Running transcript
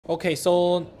Okay,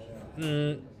 so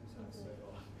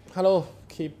hello,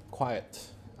 keep quiet.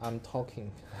 I'm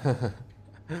talking.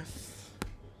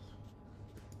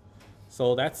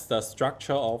 So that's the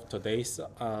structure of today's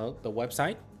the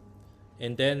website.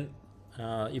 And then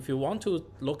if you want to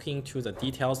look into the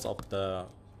details of the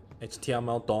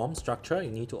HTML DOM structure,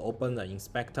 you need to open the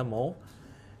inspector mode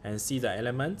and see the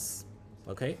elements.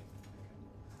 Okay.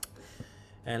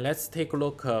 And let's take a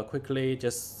look quickly.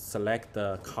 Just select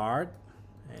the card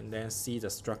and then see the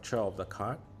structure of the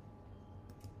card.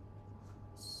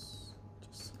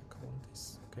 Just click on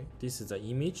this. Okay, this is the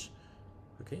image.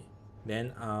 Okay,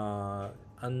 then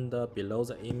under below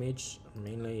the image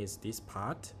mainly is this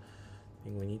part,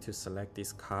 and we need to select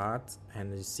this card,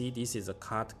 and you see this is a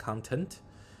card content,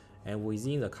 and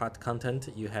within the card content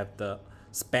you have the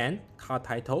span card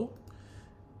title,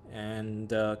 and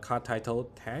the card title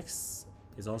text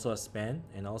is also a span,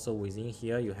 and also within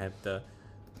here you have the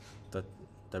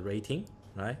rating,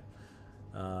 right?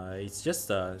 It's just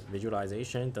a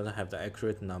visualization, doesn't have the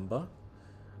accurate number,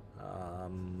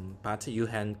 but you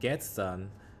can get the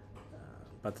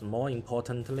but more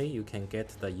importantly, you can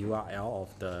get the URL of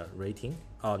the rating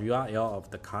or URL of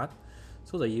the card.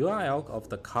 So the URL of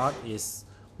the card is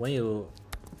when you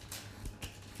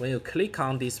click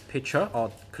on this picture or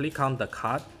click on the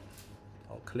card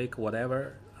or click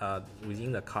whatever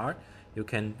within the card, you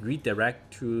can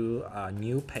redirect to a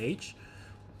new page.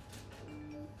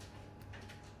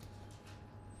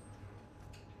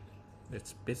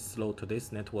 It's a bit slow.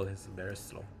 Today's network is very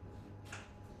slow.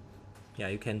 Yeah,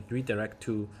 you can redirect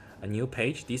to a new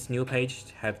page. This new page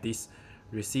have this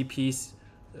recipes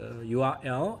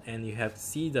URL, and you have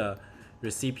see the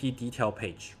recipe detail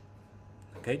page.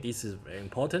 Okay, this is very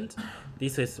important.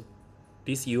 This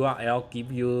URL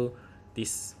give you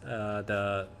this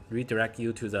the redirect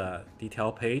you to the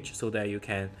detail page so that you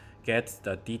can get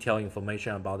the detailed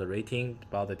information about the rating,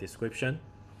 about the description,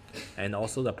 and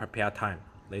also the prepare time.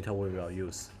 Later we will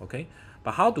use. Okay,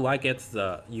 but how do I get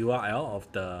the URL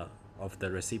of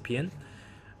the recipient?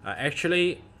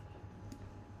 Actually,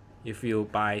 if you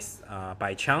by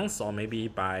chance or maybe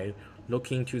by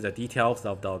looking to the details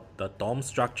of the DOM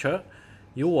structure,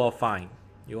 you will find.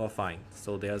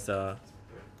 So there's a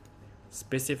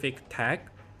specific tag.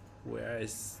 Where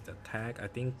is the tag? I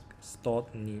think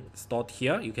stored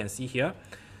here. You can see here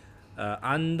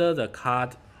under the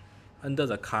card,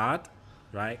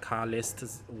 right? Card list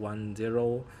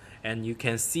 10, and you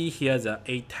can see here the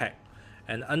A tag,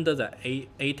 and under the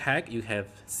A tag you have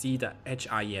see the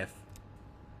HIF.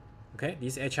 Okay,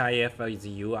 this HIF is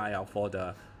the URL for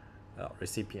the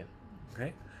recipient.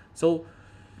 Okay, so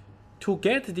to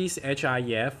get this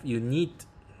HIF, you need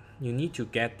to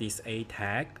get this A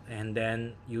tag, and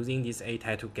then using this A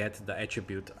tag to get the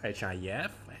attribute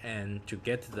HIF, and to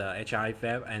get the HIF,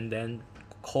 and then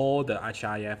call the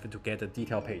HIF to get the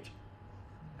detail page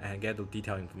and get the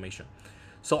detailed information.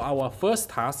 So our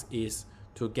first task is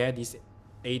to get this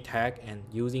A tag and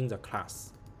using the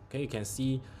class. Okay, you can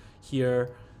see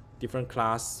here different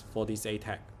class for this A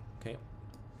tag. Okay,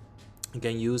 you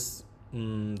can use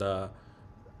the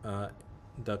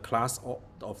class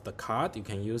of the card. You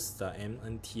can use the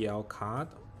MNTL card,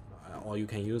 or you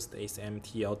can use the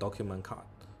SMTL document card.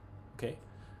 Okay,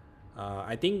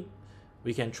 I think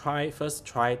we can first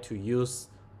try to use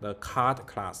the card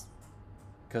class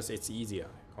because it's easier.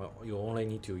 You only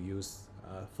need to use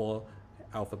 4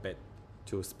 alphabet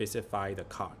to specify the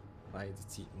card, right?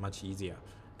 It's much easier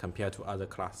compared to other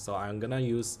class. So I'm gonna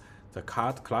use the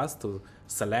card class to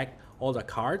select all the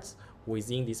cards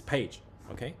within this page.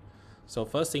 Okay, so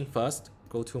first thing first,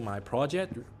 go to my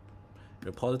project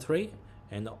repository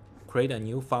and create a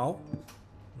new file.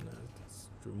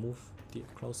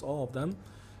 Close all of them.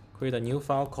 Create a new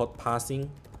file called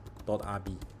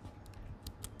parsing.rb.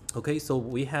 Okay, so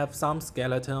we have some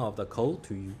skeleton of the code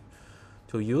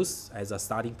to use as a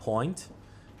starting point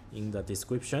in the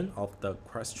description of the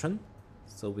question.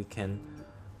 So we can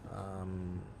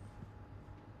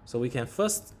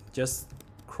first just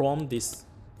clone this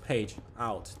page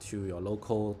out to your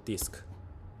local disk.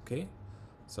 Okay,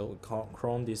 so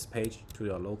clone this page to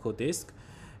your local disk,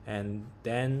 and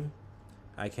then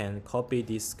I can copy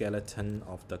this skeleton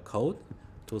of the code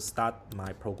to start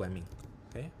my programming.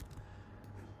 Okay,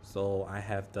 so I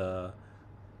have the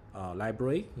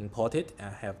library imported. I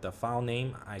have the file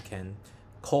name. I can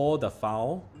call the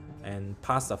file and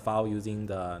pass the file using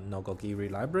the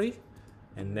Nogogiri library,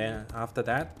 and then after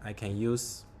that I can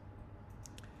use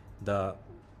the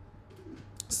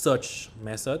search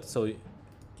method. So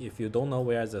if you don't know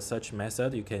where is the search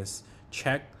method, you can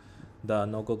check the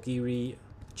Nogogiri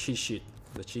cheat sheet.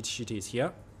 The cheat sheet is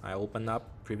here. I opened up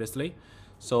previously.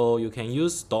 So you can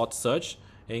use dot search,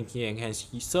 and you can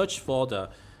search for the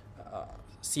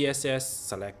CSS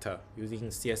selector using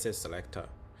CSS selector,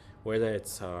 whether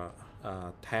it's a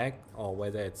tag or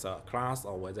whether it's a class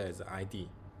or whether it's an ID.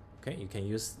 Okay, you can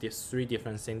use these 3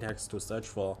 different syntax to search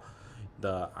for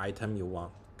the item you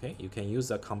want. Okay, you can use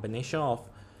a combination of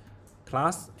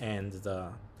class and the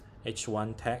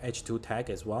h1 tag, h2 tag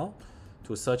as well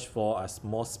to search for a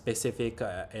more specific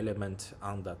element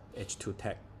on the h2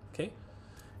 tag. Okay,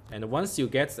 and once you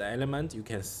get the element, you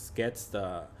can get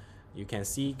the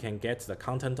get the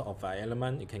content of the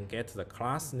element. You can get the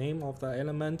class name of the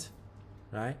element,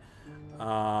 right?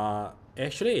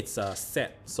 Actually, it's a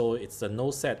set, so it's a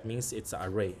no set means it's an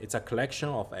array. It's a collection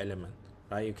of element,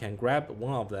 right? You can grab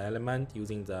one of the element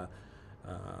using the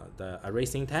array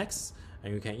syntax,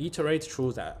 and you can iterate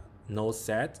through the no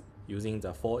set using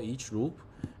the for each loop,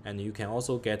 and you can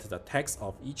also get the text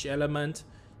of each element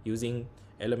using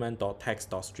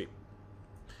element.text.strip.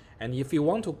 And if you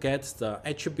want to get the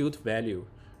attribute value,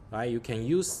 right, you can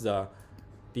use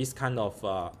this kind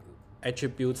of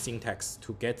attribute syntax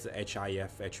to get the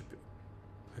HIF attribute.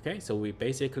 Okay, so we're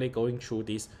basically going through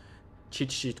this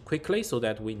cheat sheet quickly so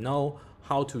that we know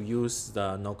how to use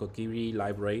the Nogogiri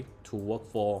library to work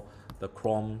for the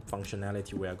Chrome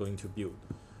functionality we are going to build.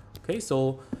 Okay,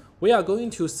 so we are going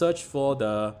to search for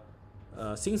the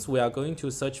since we are going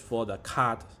to search for the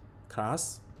card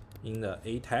class in the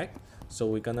A tag, so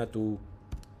we're gonna do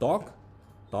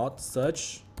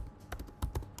doc.search,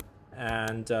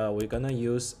 and we're gonna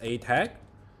use A tag,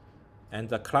 and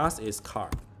the class is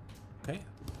card. Okay,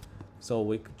 so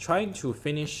we're trying to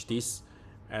finish this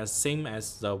as same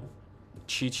as the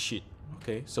cheat sheet.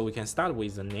 Okay, so we can start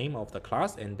with the name of the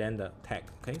class and then the tag.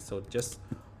 Okay, so just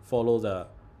follow the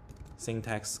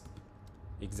syntax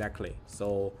exactly.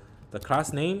 So the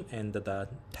class name and the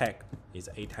tag is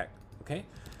A tag. Okay,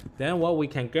 then what we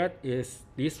can get is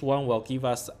this one will give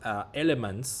us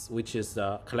elements, which is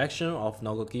the collection of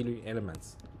Nogogiri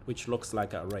elements, which looks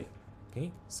like an array.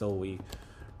 Okay, so we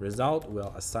result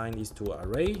will assign this to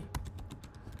array,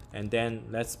 and then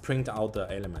let's print out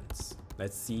the elements.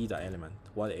 Let's see the element,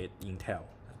 what it entails.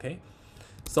 Okay,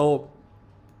 so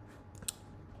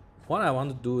what I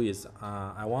want to do is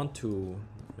I want to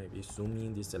maybe zoom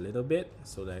in this a little bit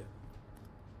so that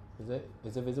is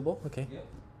it visible? Okay. Yeah.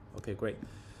 Okay, great.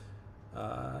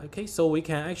 Okay, so we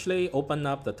can actually open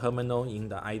up the terminal in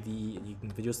the IDE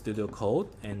in Visual Studio Code,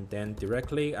 and then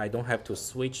directly I don't have to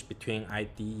switch between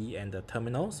IDE and the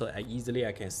terminal, so I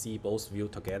can see both view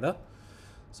together.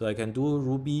 So I can do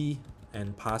Ruby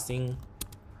and parsing.rb.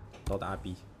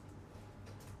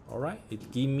 All right,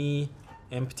 it give me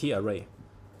empty array.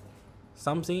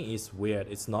 Something is weird.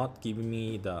 It's not giving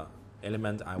me the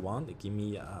element I want. It give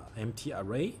me an empty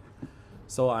array.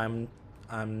 So I'm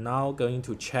now going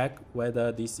to check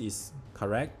whether this is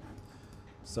correct.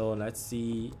 So let's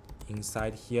see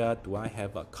inside here, do I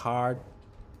have a card?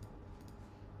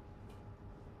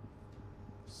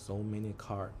 So many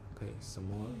cards. Okay, some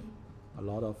more, a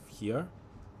lot of here.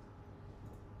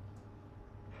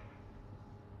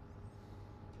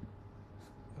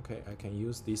 Okay, I can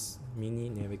use this mini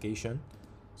navigation.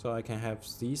 So I can have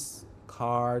this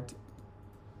card,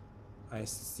 I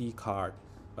see card,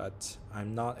 but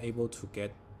I'm not able to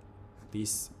get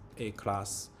this A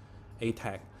class, A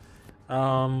tag.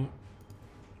 To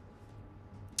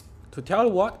tell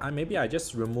you what, maybe I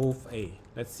just remove A.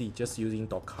 Let's see, just using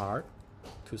 .card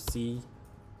to see.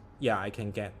 Yeah, I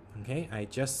can get. Okay, I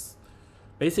just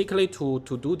basically to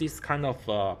do this kind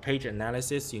of page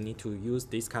analysis, you need to use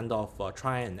this kind of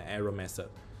try and error method.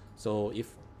 So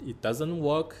if it doesn't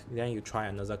work, then you try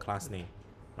another class name,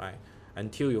 right?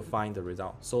 Until you find the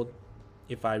result. So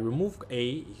if I remove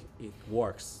A, it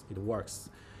works. It works.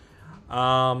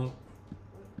 Sorry,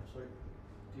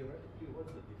 theoretically, what's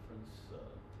the difference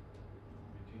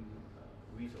between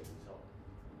with or without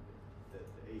the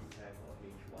A tag or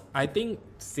H1? I think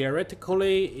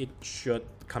theoretically it should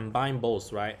combine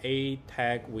both, right? A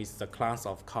tag with the class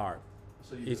of card.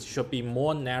 So it should be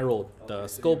more narrow. The okay,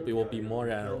 scope it will be more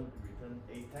narrow. Return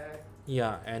A tag.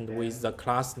 Yeah, and with the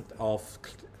class of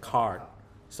card,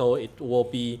 so it will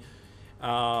be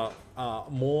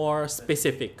more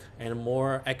specific and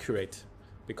more accurate,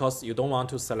 because you don't want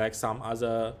to select some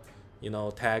other,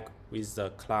 tag with the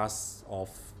class of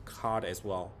card as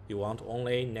well. You want to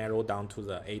only narrow down to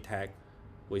the A tag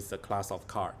with the class of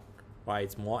card, right?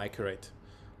 It's more accurate,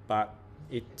 but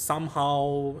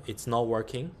somehow it's not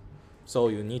working. So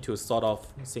you need to sort of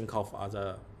think of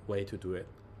other way to do it,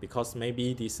 because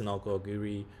maybe this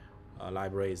Nogogiri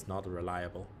library is not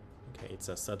reliable. Okay, it's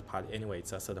a third party. Anyway,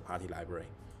 it's a third party library.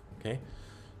 Okay,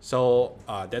 So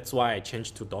that's why I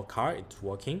changed to .car. It's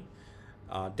working.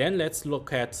 Then let's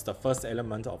look at the first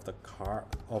element of the car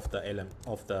of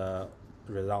the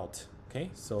result. Okay,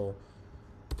 so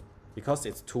because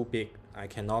it's too big, I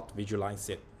cannot visualize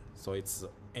it. So it's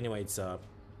anyway, it's a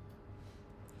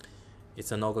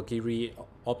Nogagiri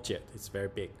object. It's very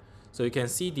big. So you can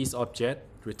see this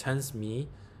object returns me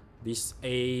this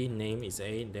A name is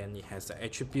A. Then it has the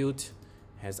attribute,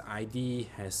 has ID,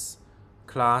 has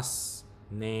class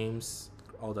names,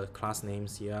 all the class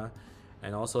names here,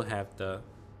 and also have the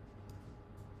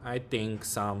I think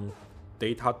some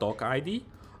data doc ID,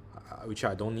 which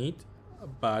I don't need,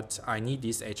 but I need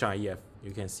this HIF.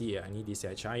 You can see I need this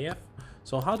HIF.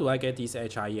 So how do I get this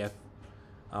HIF?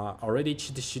 Already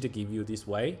cheat sheet give you this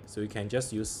way, so you can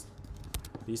just use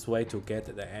this way to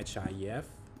get the HIF.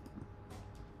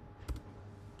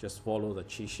 Just follow the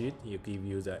cheat sheet, you give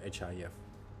you the HIF.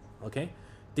 Okay,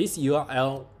 this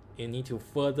URL, you need to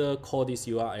further call this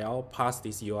URL, pass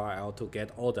this URL to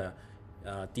get all the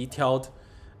detailed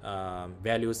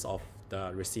values of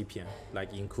the recipient,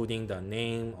 like including the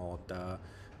name or the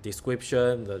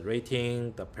description, the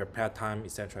rating, the prepare time,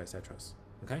 etc., etc.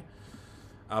 Okay,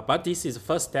 but this is the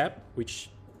first step,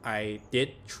 which I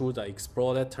did through the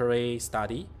exploratory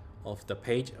study of the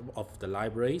page of the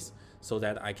libraries, so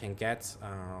that I can get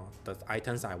the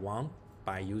items I want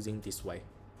by using this way.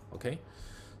 Okay,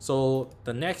 so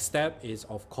the next step is,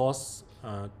 of course,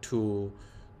 to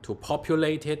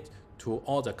populate it to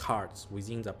all the cards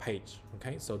within the page.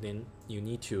 Okay, so then you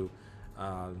need to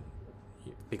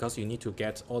because you need to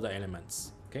get all the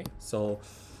elements. Okay, so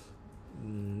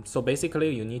so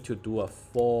basically you need to do a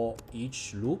for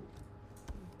each loop.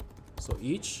 So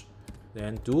each,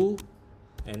 then do,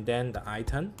 and then the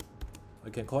item.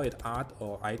 You can call it art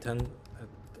or item,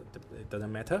 it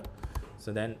doesn't matter.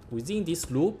 So then within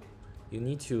this loop, you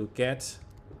need to get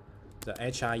the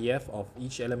HIF of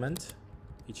each element,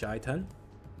 each item.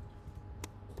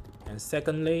 And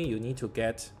secondly, you need to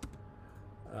get,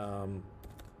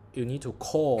 you need to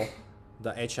call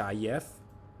the HIF.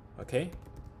 Okay,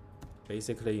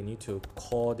 basically you need to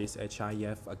call this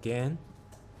HIF again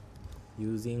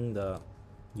using the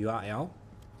URL.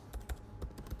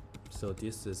 So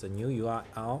this is a new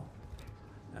URL,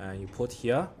 and you put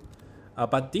here.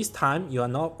 But this time you are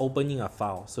not opening a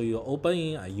file, so you're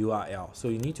opening a URL. So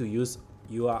you need to use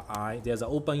URI. There's an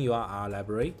open URL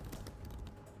library.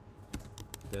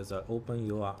 There's an open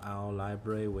URL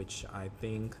library, which I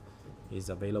think is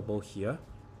available here.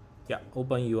 Yeah,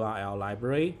 open URL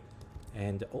library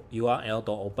and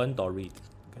url.open.read.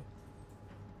 Okay.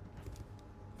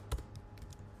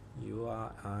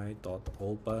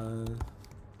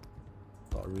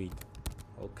 URI.open.read.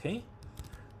 Okay.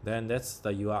 Then that's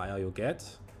the URL you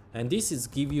get, and this is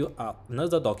give you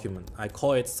another document. I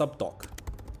call it subdoc.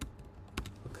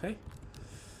 Okay,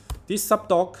 this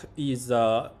subdoc is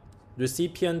a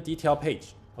recipient detail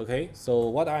page. Okay, so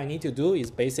what I need to do is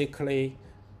basically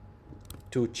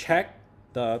to check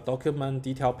the document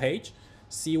detail page,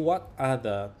 see what are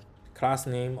the class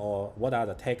name or what are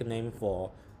the tag name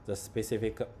for the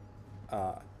specific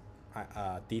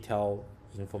detail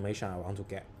information I want to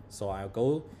get. So I'll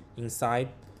go inside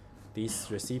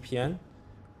this recipient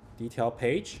detail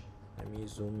page. Let me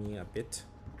zoom in a bit,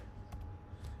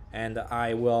 and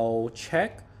I will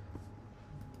check,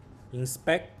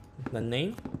 inspect the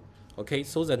name. Okay,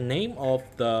 so the name of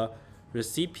the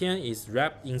recipient is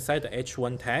wrapped inside the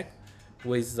h1 tag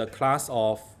with the class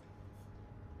of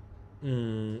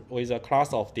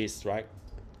this, right?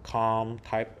 Com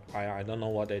type. I don't know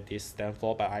what this stands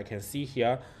for, but I can see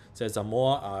here there's a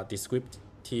more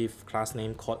descriptive class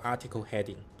name called article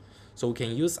heading. So we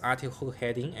can use article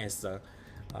heading as a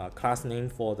class name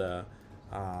for the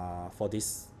for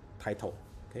this title.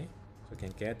 Okay, so you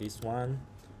can get this one,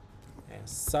 and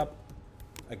sub.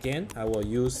 Again, I will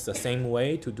use the same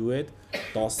way to do it.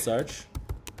 Dot search,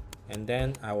 and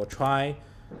then I'll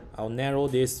narrow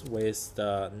this with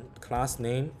the class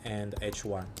name and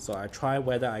h1. So I try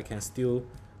whether I can still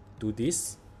do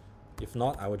this. If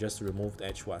not, I will just remove the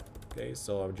h1. Okay,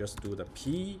 so I'll just do the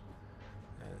p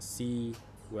and see.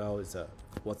 Well,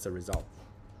 what's the result?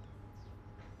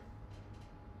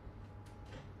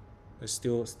 It's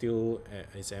still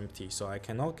it's empty, so I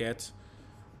cannot get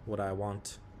what I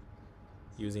want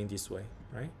using this way,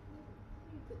 right?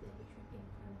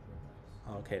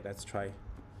 Okay, let's try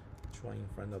in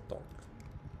front of dog,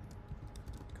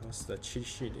 because the cheat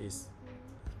sheet is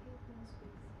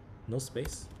no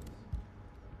space.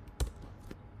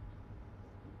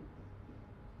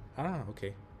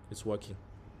 Okay, it's working.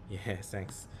 Yeah,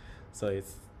 thanks. So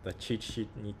it's the cheat sheet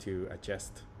need to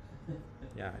adjust.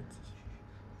 Yeah,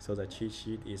 So the cheat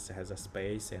sheet has a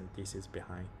space and this is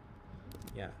behind.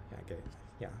 Yeah, okay,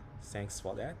 yeah, thanks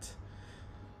for that.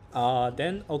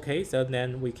 Then okay, so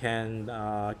then we can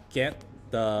get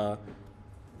the,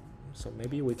 so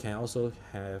maybe we can also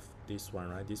have this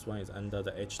one, right? This one is under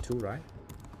the H2, right?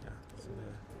 Yeah, so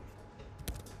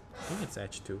I think it's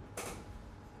H2.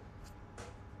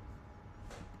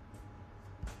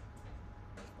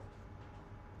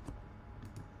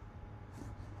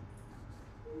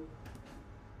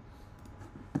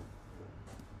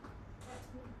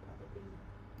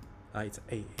 It's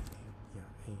A,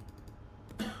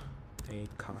 yeah, A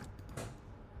card.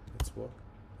 Let's work.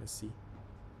 Let's see.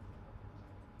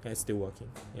 Yeah, it's still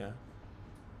working. Yeah.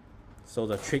 So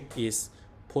the trick is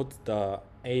put the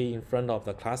A in front of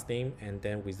the class name and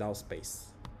then without space.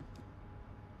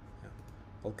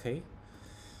 Yeah. Okay.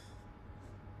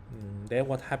 Then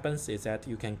what happens is that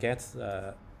you can get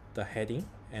the heading,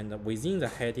 and within the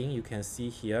heading you can see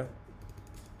here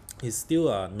is still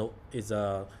a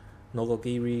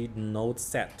Nogogiri node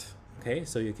set. Okay,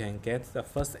 so you can get the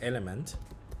first element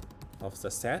of the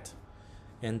set,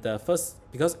 and the first,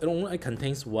 because it only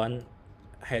contains one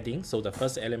heading, so the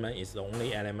first element is the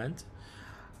only element,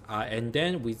 and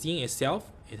then within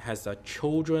itself it has a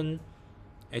children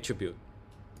attribute.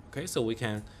 Okay, so we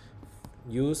can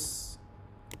use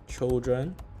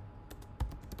children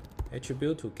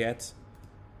attribute to get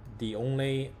the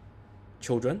only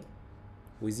children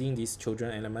within this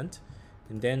children element,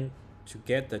 and then to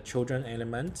get the children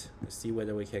element, let's see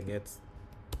whether we can get,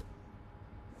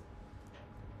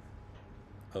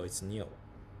 oh, it's nil.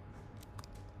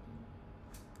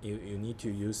 You need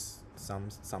to use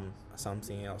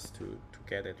something else to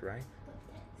get it, right?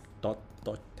 Dot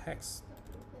text,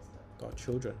 dot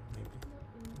children maybe,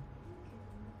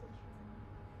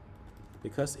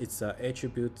 because it's an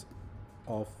attribute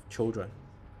of children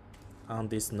on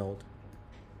this node.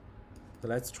 So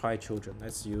let's try children.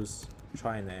 Let's use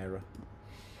try and error.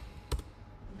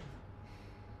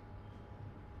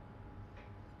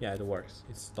 Yeah, it works.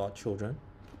 It's dot children.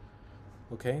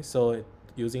 Okay, so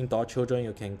using dot children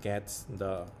you can get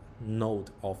the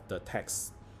node of the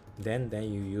text. Then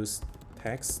you use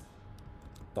text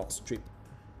dot strip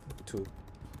to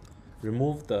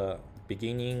remove the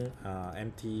beginning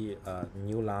empty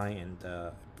new line and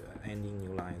the ending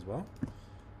new line as well.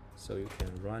 So you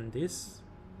can run this.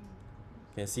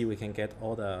 You can see we can get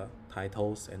all the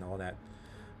titles and all that.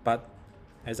 But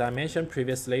as I mentioned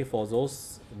previously, for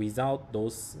those without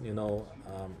those,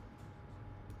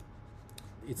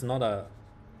 it's not a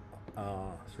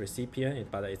recipient,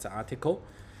 but it's an article.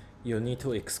 You need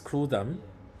to exclude them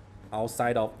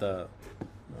outside of the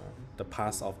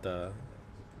path of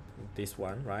this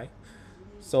one, right?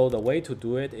 So the way to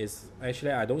do it is,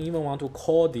 actually I don't even want to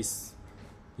call this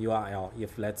URL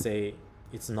if, let's say,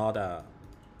 it's not a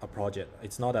project,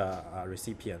 it's not a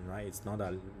recipient, right? It's not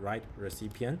a right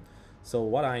recipient. So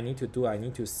what I need to do, I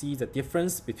need to see the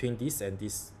difference between this and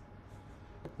this.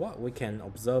 What we can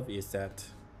observe is that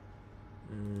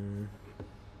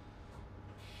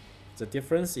the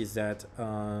difference is that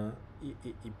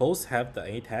it both have the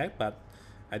A tag, but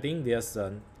I think there's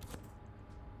the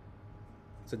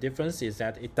difference is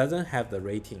that it doesn't have the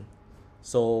rating.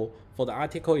 So for the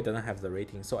article, it doesn't have the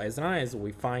rating. So as long as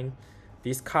we find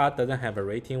this card doesn't have a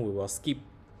rating, we will skip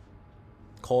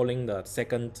calling the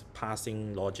second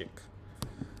passing logic.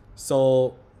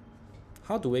 So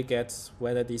how do we get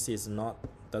whether this is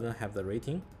doesn't have the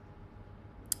rating?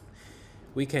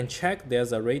 We can check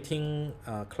there's a rating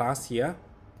class here.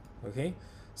 Okay,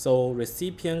 so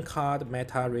recipient card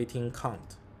meta rating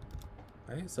count.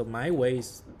 Okay, so my way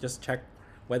is just check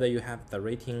whether you have the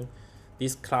rating,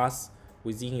 this class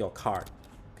within your card.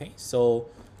 Okay, so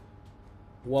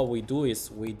what we do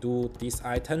is we do this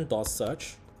item dot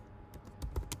search.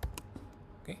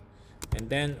 Okay, and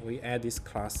then we add this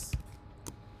class.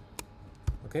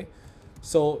 Okay,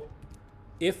 so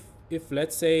if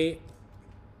let's say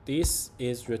this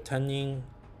is returning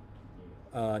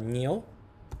nil,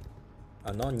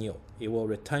 not nil, it will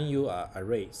return you an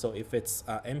array. So if it's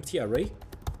an empty array,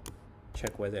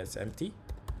 check whether it's empty.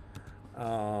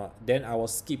 Then I will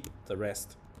skip the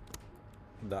rest.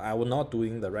 I will not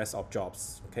doing the rest of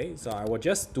jobs. Okay, so I will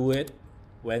just do it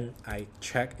when I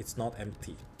check it's not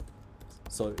empty.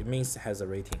 So it means it has a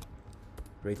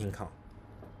rating count.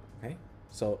 Okay,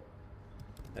 so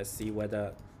let's see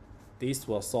whether this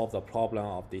will solve the problem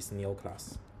of this neo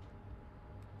class.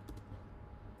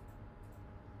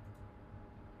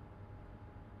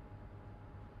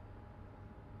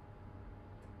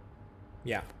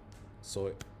 Yeah,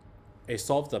 so it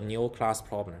solves the neo class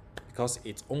problem because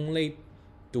it only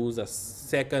do the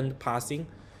second passing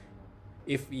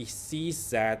if it sees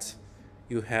that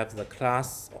you have the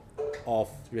class of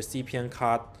recipient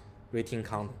card rating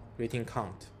count.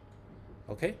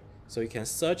 Okay, so you can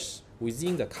search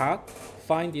within the card,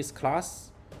 find this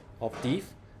class of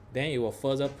div, then it will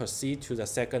further proceed to the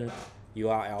second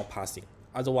URL passing.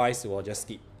 Otherwise, it will just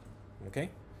skip. Okay.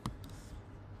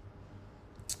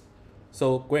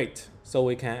 So great. So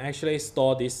we can actually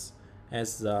store this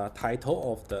as the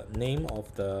title of the name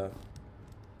of the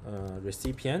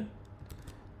recipient,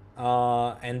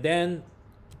 and then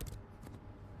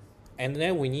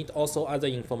we need also other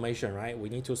information, right? We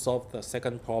need to solve the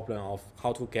second problem of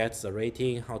how to get the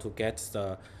rating, how to get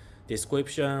the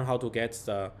description, how to get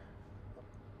the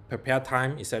prepare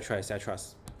time, etc., etc.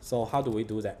 So how do we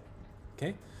do that?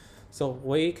 Okay, so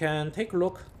we can take a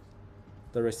look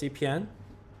the recipient,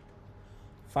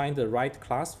 find the right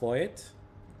class for it.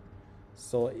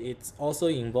 So it's also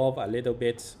involve a little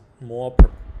bit more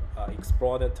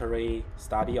exploratory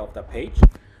study of the page.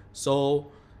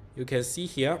 So you can see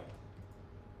here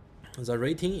the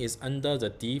rating is under the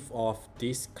div of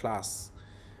this class.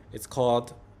 It's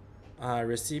called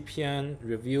recipient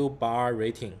review bar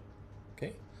rating.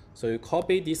 Okay, so you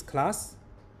copy this class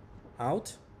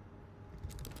out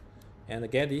and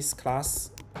get this class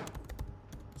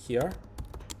here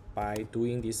by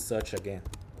doing this search again.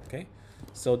 Okay,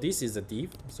 so this is a div,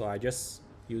 so I just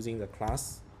using the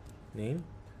class name,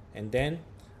 and then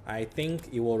I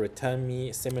think it will return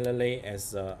me similarly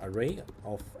as an array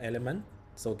of element.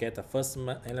 So get the first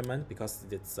element because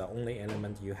it's the only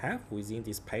element you have within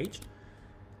this page,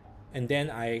 and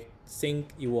then I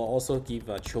think it will also give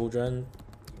children.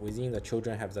 Within the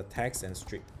children have the text and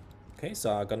string. Okay,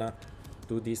 so I'm gonna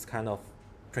do this kind of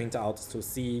print out to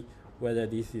see whether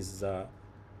this is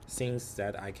things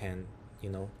that I can,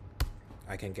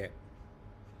 I can get.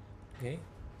 Okay,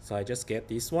 so I just get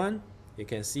this one. You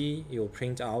can see it will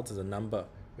print out the number,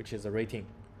 which is a rating.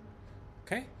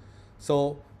 Okay,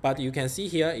 so but you can see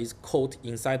here is code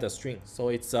inside the string, so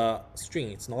it's a string,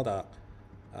 it's not a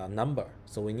number,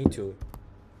 so we need to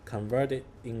convert it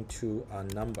into a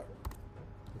number.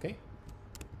 Okay,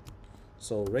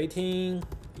 so rating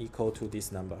equal to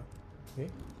this number.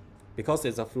 Okay, because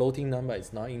it's a floating number,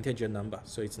 it's not integer number,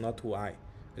 so it's not 2i,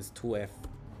 it's 2f.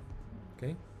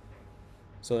 Okay,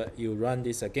 so you run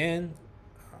this again,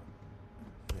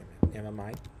 never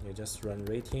mind, you just run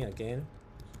rating again.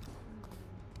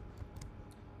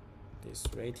 This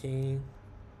rating,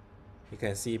 you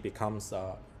can see it becomes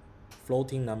a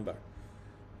floating number.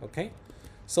 Okay,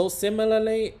 so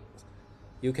similarly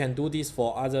you can do this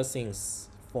for other things,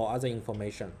 for other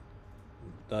information.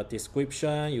 The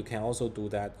description, you can also do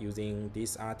that using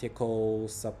this article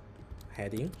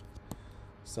subheading.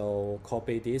 So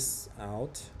copy this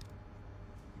out,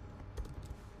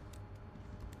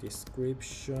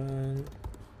 description,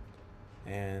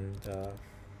 and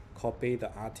copy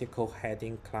the article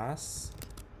heading class.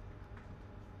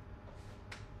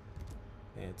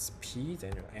 It's P,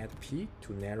 then you add P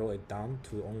to narrow it down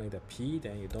to only the P,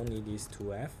 then you don't need this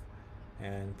 2F,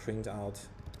 and print out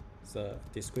the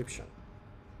description.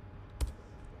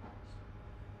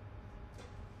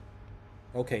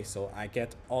 Okay, so I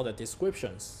get all the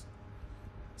descriptions.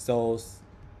 So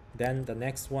then the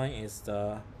next one is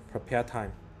the prepare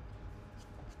time.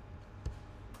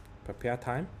 Prepare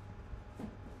time.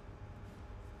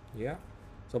 Yeah,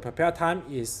 so prepare time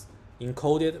is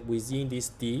encoded within this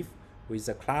div with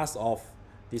the class of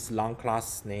this long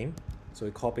class name. So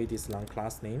we copy this long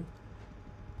class name.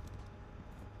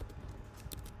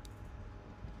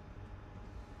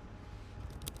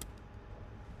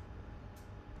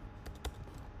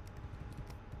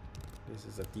 This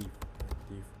is a div.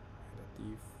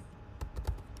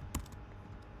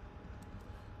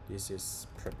 This is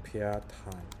prepare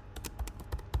time.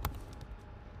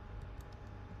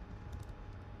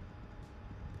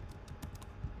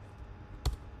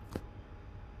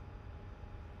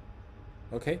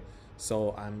 Okay,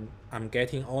 so I'm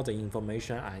getting all the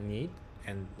information I need,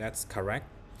 and that's correct,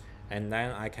 and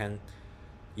then I can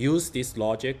use this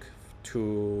logic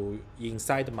to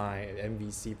inside my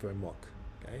MVC framework.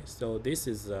 Okay, so this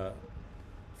is the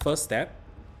first step.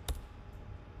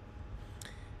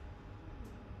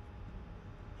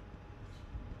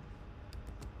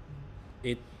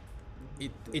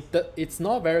 It's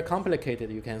not very complicated.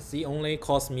 You can see only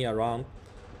cost me around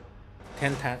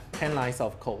 10 lines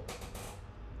of code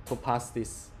to pass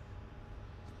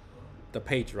the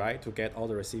page, right, to get all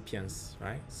the recipients,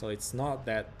 right? So it's not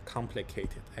that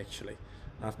complicated actually,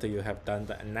 after you have done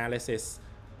the analysis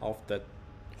of the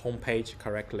home page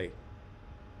correctly,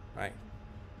 right?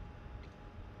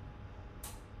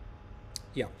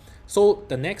 Yeah. So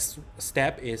the next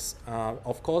step is,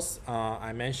 of course,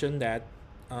 I mentioned that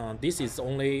this is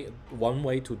only one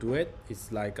way to do it.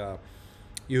 It's like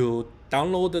you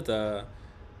download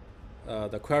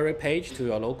the query page to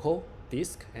your local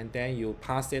disk, and then you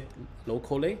pass it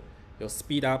locally. You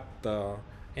speed up the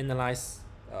analyze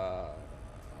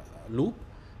loop,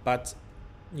 but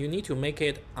you need to make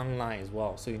it online as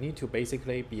well. So you need to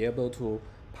basically be able to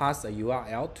pass a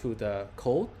URL to the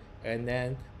code, and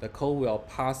then the code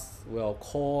will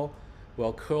call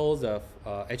the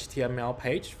HTML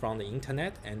page from the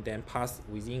internet and then pass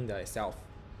within the itself.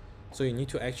 So you need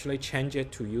to actually change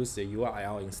it to use the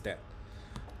URL instead.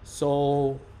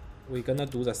 So we're gonna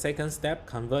do the second step,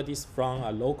 convert this from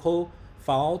a local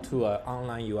file to an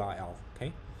online URL.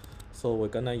 Okay, so we're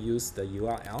gonna use the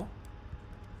URL.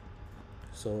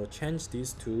 So change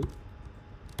this to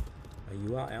a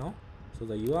URL. So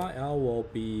the URL will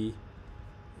be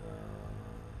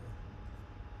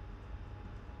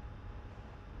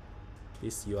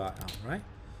this URL, right?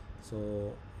 So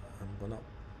I'm gonna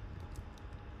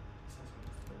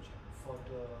for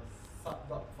the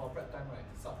for prep time, right?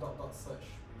 Sub.search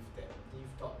with that div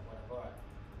dot whatever, right?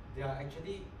 They are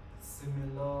actually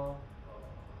similar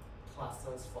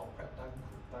classes for prep time,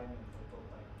 cook time, and total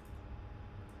time.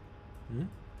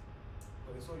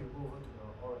 Okay, so you go over to the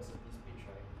all recipes page,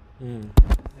 right?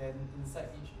 Then inside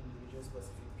each individual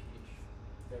specific page,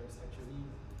 there is actually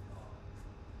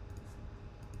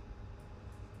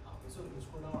okay, so you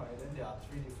scroll down, right? Then there are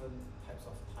 3 different types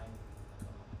of time.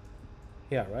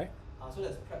 here, right? So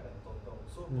there's prep and total.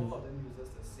 So both of them uses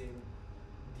the same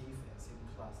div and same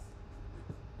class.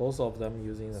 Both of them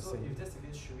using the so same. if that's the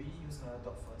case, should we use another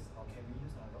dot first, or can we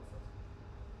use another dot first?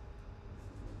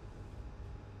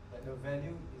 Like the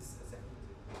value is exactly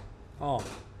the same. Oh,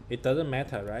 it doesn't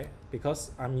matter, right?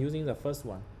 Because I'm using the first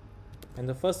one, and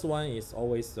the first one is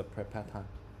always the prepare time.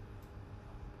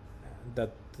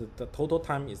 The total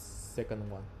time is second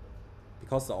one,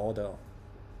 because the order,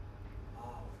 Okay.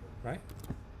 right?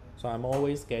 So I'm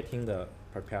always getting the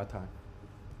prepare time.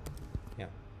 Yeah.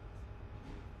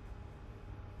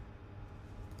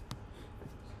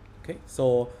 Okay,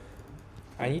 so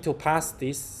I need to pass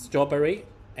this strawberry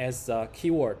as a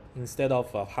keyword instead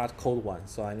of a hard code one.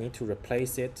 So I need to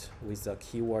replace it with a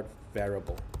keyword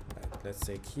variable. Let's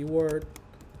say keyword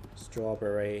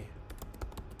strawberry,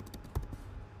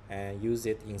 and use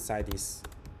it inside this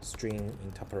string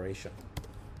interpolation.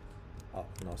 Oh,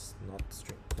 no, not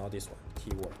string, not this one,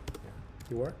 keyword. Yeah,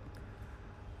 keyword.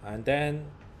 And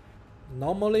then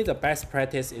normally the best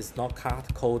practice is not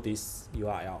hard code this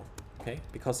URL, okay?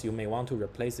 Because you may want to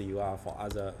replace the URL for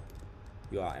other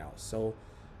URL. So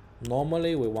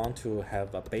normally we want to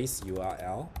have a base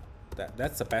URL.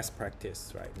 That's the best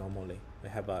practice, right? Normally we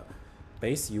have a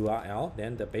base URL,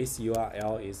 then the base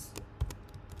URL is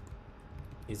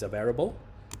a variable,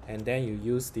 and then you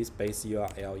use this base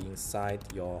URL inside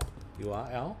your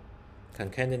URL,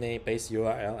 concatenate base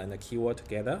URL and the keyword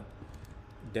together,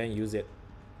 then use it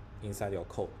inside your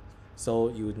code. So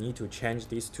you need to change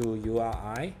this to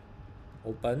URI,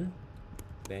 open,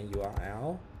 then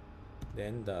URL,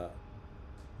 then the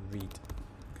read.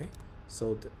 Okay,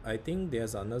 so I think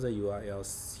there's another URL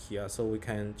here, so we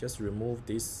can just remove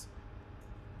this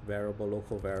variable,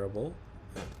 local variable,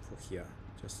 and put here,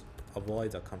 just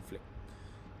avoid the conflict.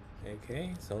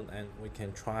 Okay, so and we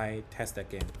can try test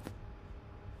again.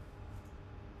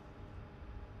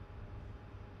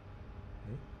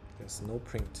 There's no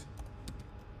print.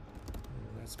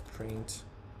 Let's print.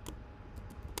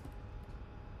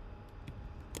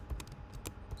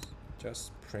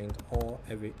 Just print all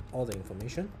the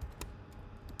information.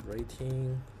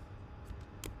 Rating,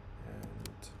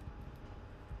 and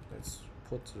let's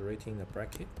put the rating in a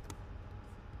bracket,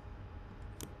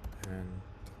 and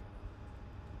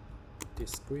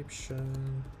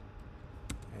description,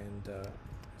 and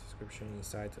description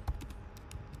inside the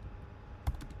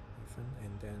hyphen,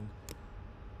 and then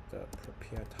the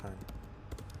prepare time.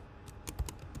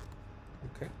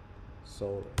 Okay,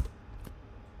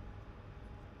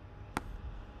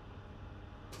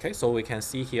 so we can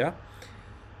see here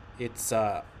it's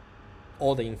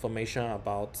all the information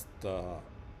about the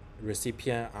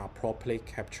recipient are properly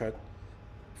captured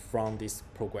from this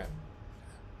program.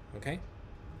 Okay,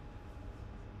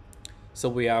 so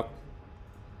we are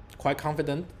quite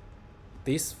confident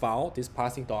this file, this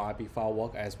parsing.rb file,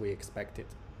 work as we expected.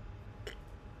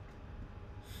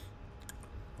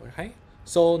 Okay,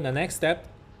 so the next step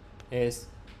is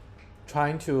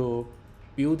trying to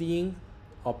building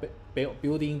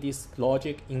this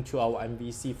logic into our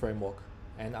MVC framework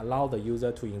and allow the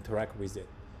user to interact with it.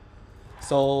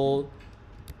 So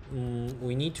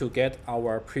we need to get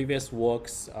our previous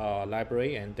works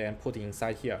library and then put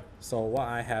inside here. So what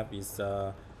I have is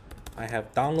I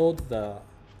have downloaded the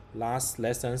last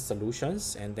lesson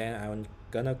solutions, and then I'm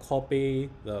gonna copy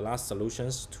the last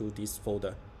solutions to this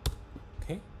folder.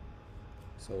 Okay,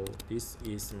 so this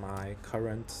is my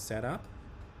current setup.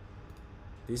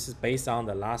 This is based on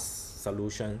the last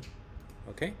solution.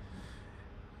 Okay,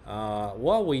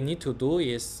 what we need to do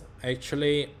is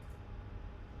actually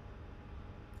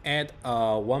add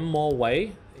one more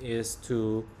way, is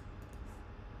to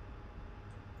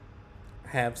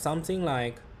have something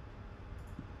like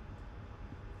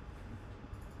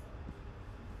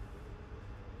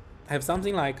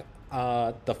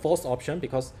the fourth option,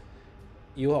 because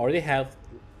you already have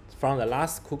from the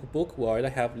last cookbook, we already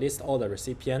have list all the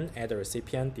recipient, add the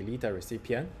recipient, delete the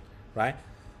recipient, right?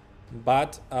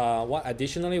 But what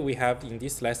additionally we have in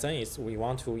this lesson is we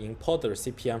want to import the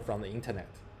recipient from the internet,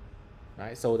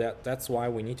 right? So that's why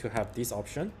we need to have this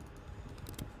option.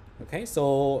 Okay,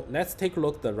 so let's take a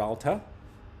look at the router.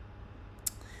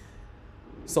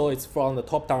 So it's from the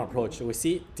top-down approach. We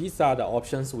see these are the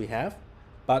options we have,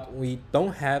 but we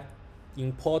don't have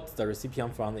import the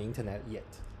recipient from the internet yet.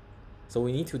 So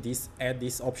we need to add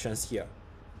these options here.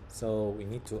 So we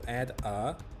need to add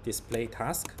a display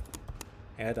task,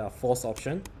 add a false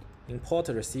option, import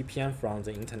a recipient from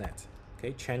the internet.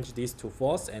 Okay, change this to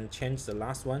false and change the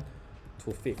last one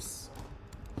to fifth.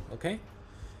 Okay,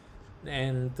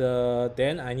 and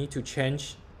then I need to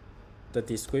change the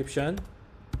description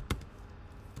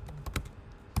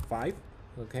 5.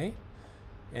 Okay,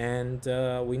 and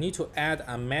we need to add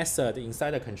a method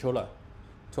inside the controller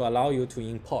to allow you to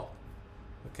import.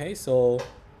 Okay, so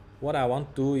what I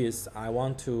want to do is I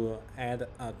want to add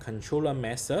a controller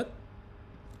method,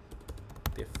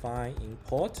 define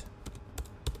import.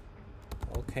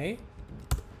 Okay,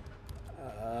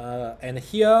 and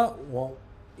here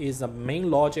is the main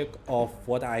logic of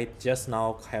what I just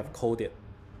now have coded.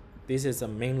 This is the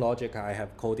main logic I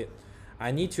have coded. I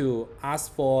need to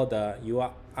ask for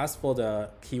the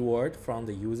keyword from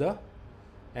the user,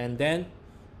 and then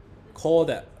call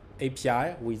the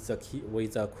API with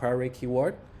the query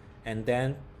keyword, and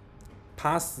then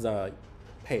pass the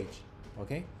page.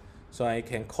 Okay, so I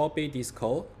can copy this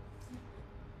code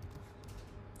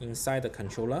inside the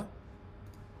controller.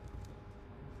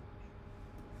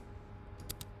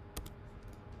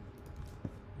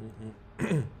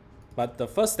 But the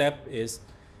first step is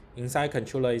inside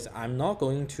controller is I'm not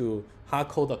going to hard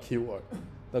code the keyword.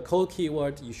 The code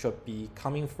keyword you should be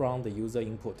coming from the user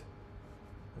input.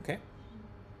 Okay.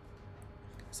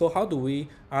 So how do we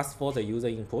ask for the user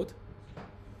input?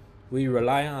 We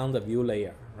rely on the view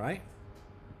layer, right?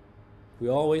 We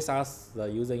always ask the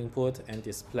user input and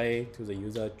display to the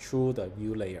user through the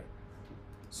view layer.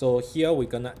 So here we're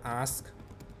gonna ask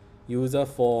user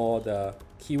for the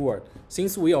keyword.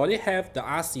 Since we already have the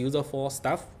ask user for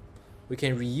stuff, we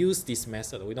can reuse this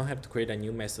method. We don't have to create a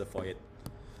new method for it,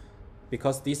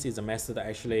 because this is a method that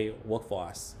actually work for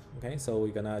us. Okay, so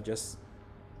we're gonna just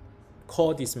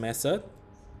call this method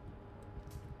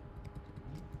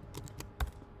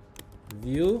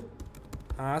view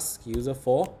ask user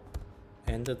for,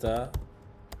 and the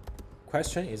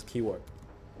question is keyword.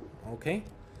 Okay,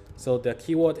 so the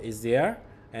keyword is there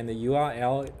and the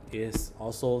URL is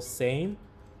also same,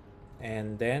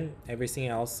 and then everything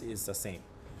else is the same.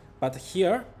 But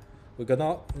here we're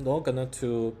not gonna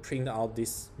to print out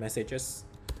these messages.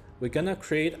 We're gonna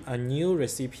create a new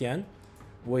recipient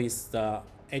with the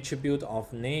attribute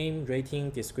of name, rating,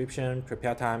 description,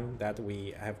 prepare time that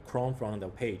we have cloned from the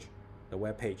page, the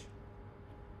web page.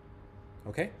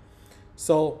 Okay,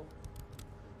 so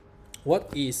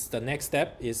what is the next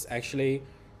step is actually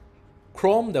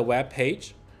clone the web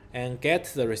page and get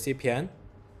the recipient,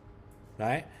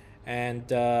 right? And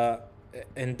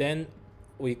then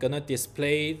we're gonna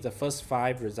display the first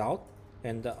 5 results,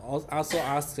 and also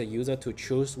ask the user to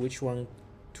choose which one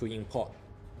to import.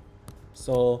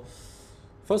 So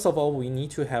first of all, we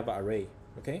need to have an array.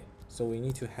 Okay, so we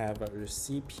need to have a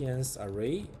recipients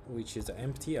array, which is an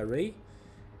empty array,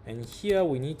 and here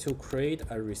we need to create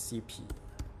a recipe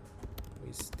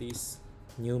with this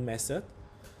new method.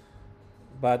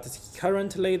 But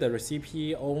currently the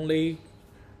recipe only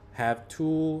have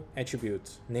 2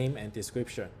 attributes, name and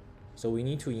description. So we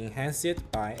need to enhance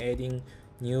it by adding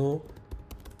new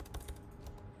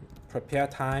prepare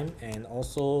time and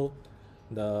also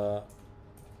the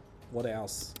what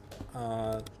else?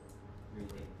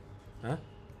 Rating. Huh?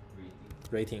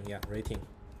 Rating. Rating, yeah,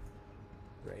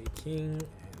 rating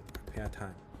and prepare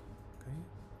time. Okay,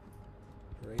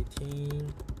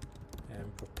 rating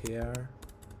and prepare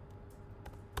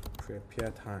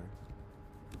time.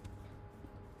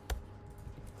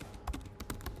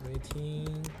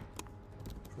 rating,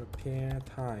 prepare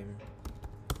time.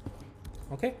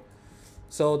 Okay,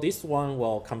 so this one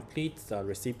will complete the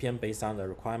recipient based on the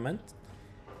requirement.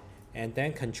 And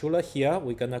then controller here,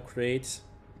 we're gonna create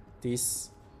this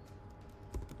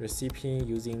recipient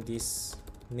using this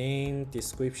name,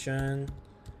 description,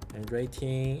 and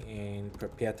rating, and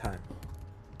prepare time.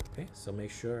 Okay, so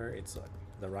make sure it's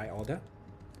the right order.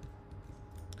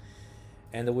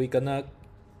 And we're gonna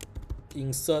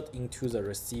insert into the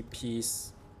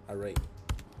recipes array.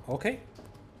 Okay,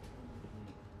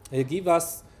 it gives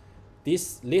us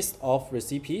this list of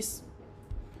recipes,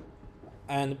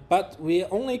 but we're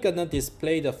only gonna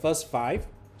display the first 5.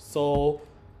 So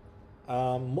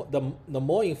the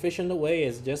more efficient way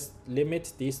is just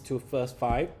limit these to first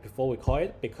 5 before we call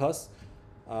it, because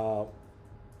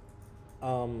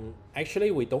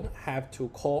actually we don't have to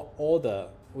call all the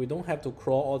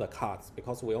crawl all the cards,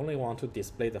 because we only want to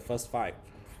display the first 5,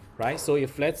 right? So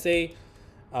if let's say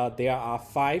there are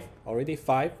already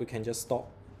 5, we can just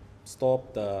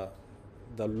stop the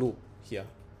loop here.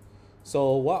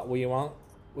 So what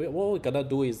we're gonna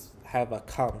do is have a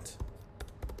count.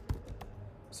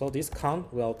 So this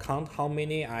count will count how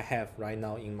many I have right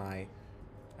now in my.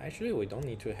 Actually, we don't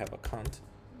need to have a count.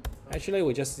 Actually,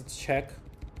 we just check.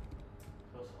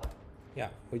 Yeah,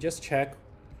 we just check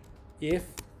if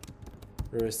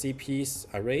the recipes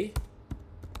array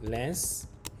length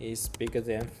is bigger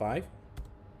than 5.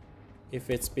 If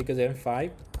it's bigger than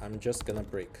 5, I'm just gonna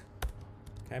break.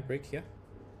 Can I break here?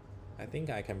 I think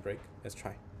I can break. Let's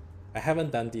try. I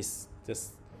haven't done this,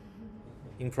 just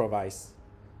improvise.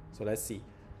 So let's see.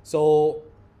 So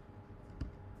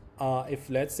if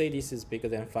let's say this is bigger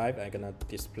than 5, I'm gonna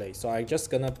display. So I'm just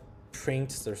gonna print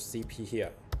the CP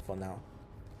here for now.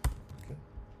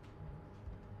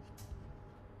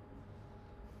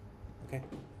 Okay,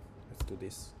 let's do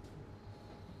this.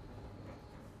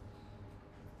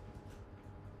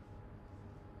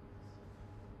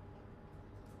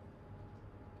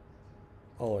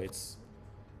 Oh, it's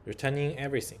returning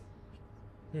everything.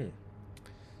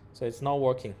 So it's not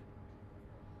working.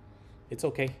 It's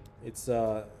okay. It's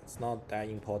not that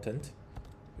important.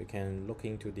 We can look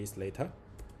into this later.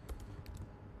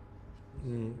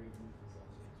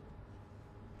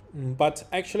 But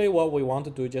actually what we want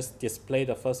to do is just display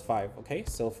the first 5. Okay,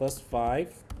 so first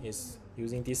 5 is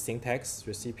using this syntax,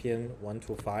 recipient 1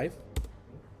 to 5.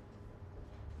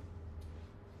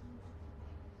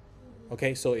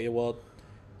 Okay, so it will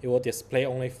display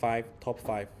only top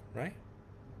 5, right?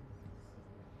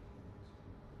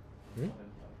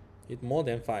 It's more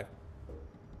than 5.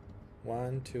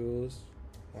 1, 2,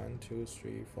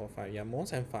 3, 4, 5. Yeah, more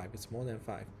than 5. It's more than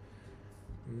 5.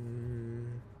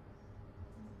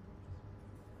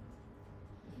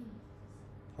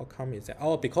 How come is that?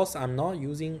 Oh, because I'm not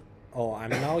using. Oh,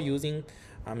 I'm now using.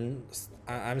 I'm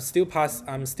still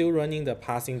running the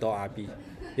passing.rb.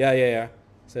 Yeah.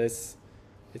 So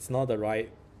it's not the right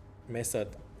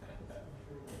method.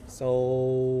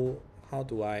 So how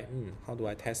do I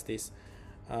test this?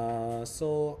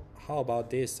 So how about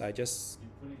this? I just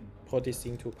put this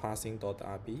into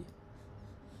passing.rb.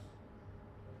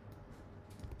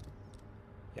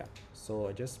 Yeah, so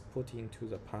I just put into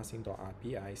the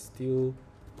passing.rb. I still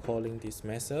calling this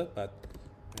method, but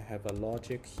I have a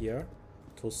logic here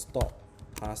to stop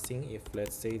passing if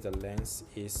let's say the length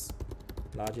is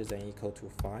larger than or equal to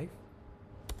 5.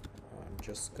 I'm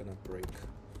just gonna break.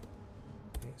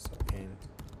 Okay, so end.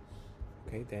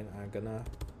 Okay, then I'm gonna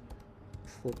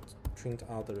print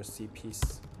out the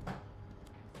recipes.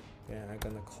 Then I'm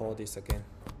gonna call this again.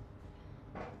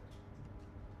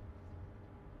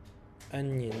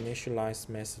 Uninitialized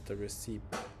method receipt.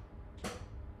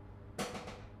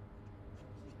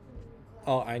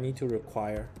 Oh, I need to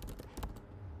require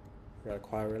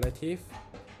relative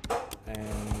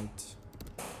and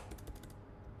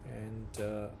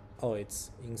oh,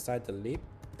 it's inside the lib.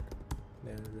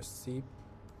 Then receipt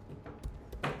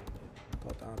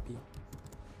 .rb.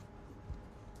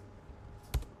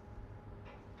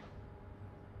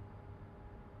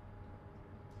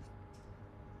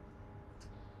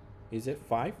 Is it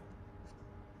 5?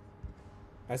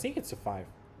 I think it's a 5.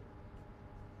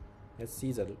 Let's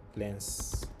see the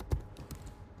length.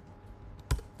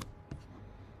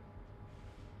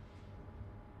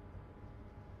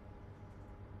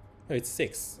 Oh, it's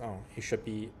 6. Oh, it should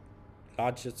be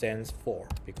larger than 4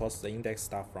 because the index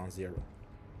starts from 0.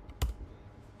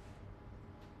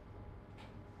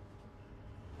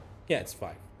 Yeah, it's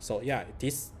 5. So yeah,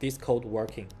 this code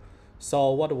working.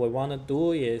 So what we want to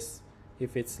do is,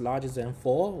 if it's larger than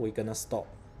 4, we're gonna stop.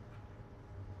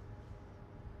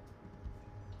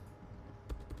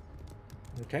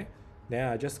 Okay. Then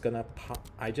I just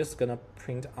gonna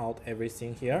print out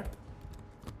everything here,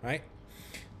 right?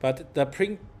 But the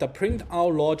print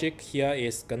out logic here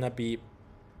is gonna be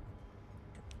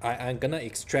I'm gonna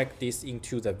extract this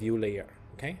into the view layer,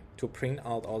 okay, to print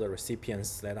out all the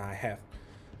recipients that I have.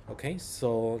 Okay,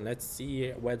 so let's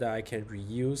see whether I can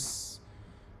reuse.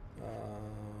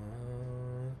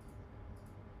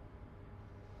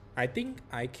 I think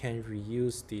I can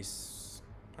reuse this.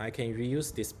 I can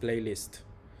reuse display list,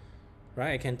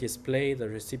 right? I can display the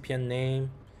recipient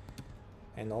name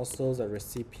and also the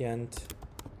recipient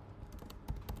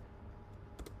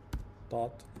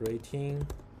dot rating,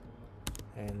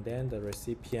 and then the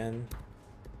recipient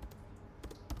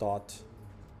dot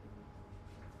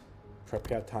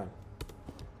prepare time,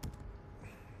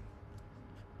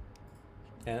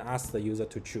 and ask the user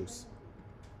to choose.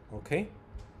 Okay,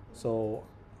 so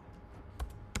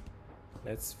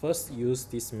let's first use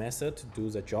this method to do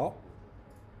the job.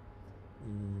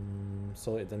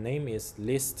 So the name is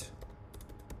list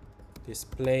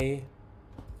display.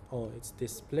 Oh, it's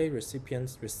display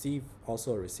recipients, receive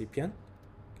also a recipient.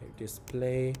 Okay,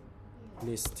 display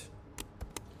list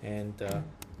and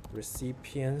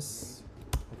recipients.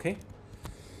 Okay.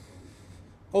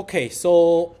 Okay,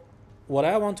 so what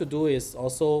I want to do is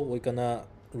also we're gonna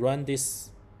run this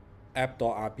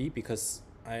app.rb because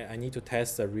I need to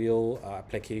test the real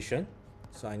application.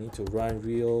 So I need to run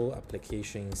real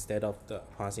application instead of the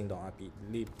parsing.rb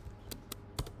lib.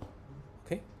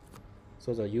 Okay,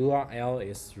 so the URL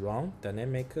is wrong,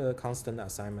 dynamic constant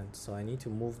assignment. So I need to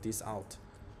move this out.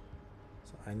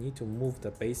 So I need to move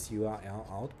the base URL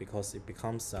out because it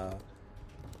becomes a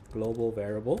global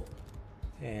variable.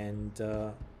 And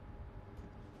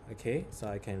okay, so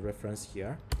I can reference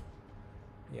here.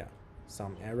 Yeah,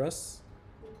 some errors.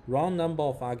 Wrong number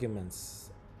of arguments.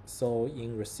 So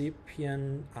in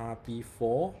recipient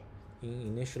RB4,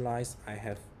 in initialize I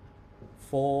have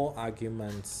 4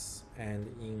 arguments, and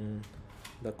in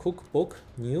the cookbook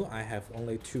new I have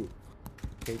only 2.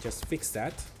 Okay, just fix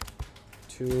that.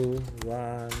 2,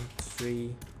 1,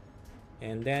 3,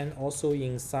 and then also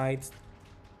inside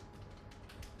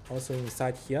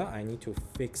here I need to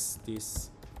fix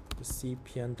this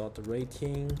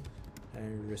recipient.rating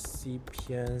and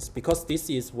recipients, because this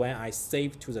is when I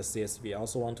save to the CSV. I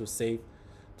also want to save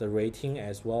the rating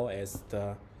as well as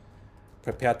the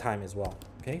prepare time as well.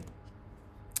 Okay,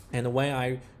 and when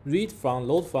I load from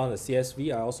the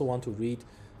CSV, I also want to read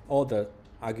all the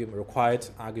required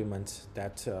arguments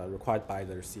that required by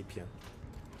the recipient.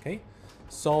 Okay,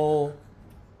 so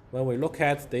when we look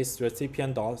at this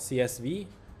recipient.csv,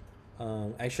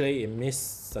 actually it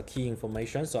missed the key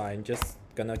information, so I'm just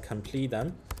gonna complete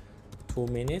them. 2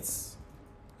 minutes,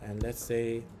 and let's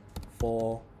say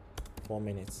 4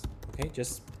 minutes. Okay,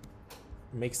 just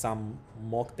make some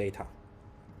mock data.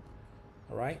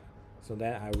 All right, so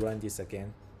then I run this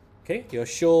again. Okay, you'll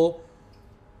show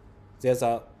there's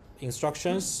a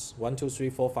instructions 1, 2, 3,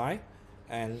 4, 5,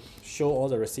 and show all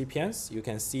the recipients. You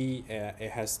can see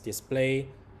it has displayed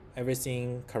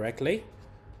everything correctly.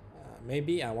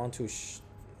 Maybe I want to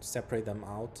separate them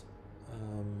out.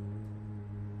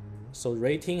 So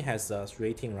rating has a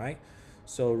rating, right?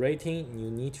 So rating, you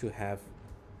need to have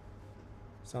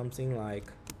something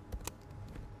like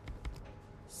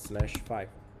 /5.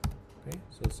 Okay,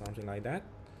 so something like that.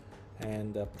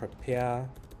 And the prepare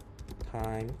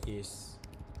time is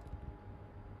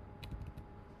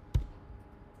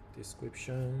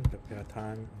description, prepare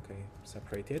time. Okay,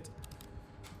 separate it.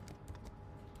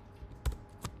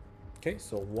 Okay,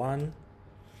 so 1.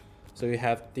 So you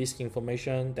have this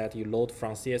information that you load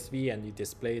from CSV and you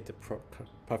display it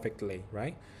perfectly,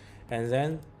 right? And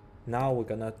then now we're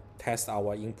gonna test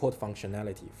our input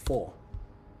functionality. 4.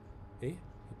 Okay,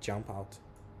 jump out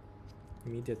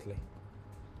immediately.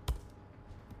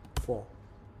 4.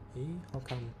 Okay, how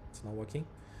come it's not working?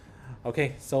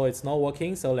 Okay, so it's not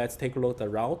working. So let's take a look at the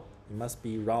route. It must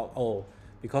be route. Oh,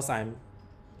 because I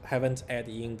haven't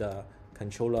added in the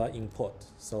controller import.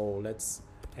 So let's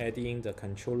add in the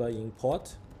controller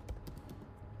import.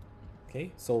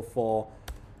 Okay, so for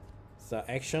the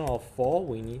action of 4,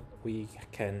 we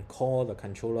can call the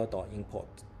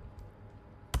controller.import.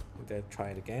 Let's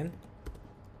try it again.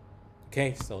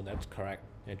 Okay, so that's correct.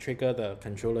 And trigger the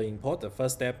controller import. The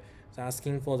first step is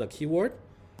asking for the keyword.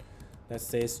 Let's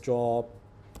say strawberry.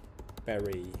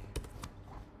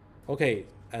 Okay,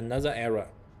 another error.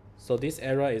 So this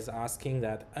error is asking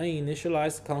that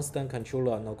uninitialized constant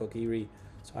controller nogogiri.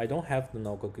 So I don't have the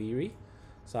nogogiri,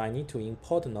 so I need to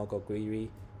import the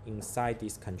nogogiri inside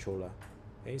this controller.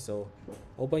 Okay, so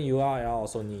open URL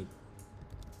also need.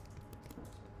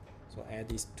 So add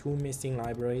these 2 missing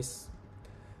libraries,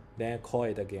 then call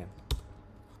it again.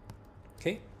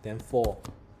 Okay, then for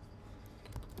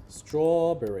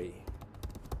strawberry,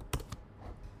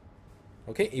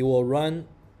 okay, it will run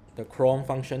the cron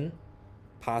function,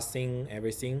 passing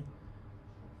everything,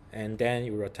 and then it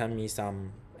will return me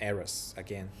some errors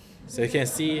again. So you can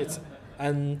see it's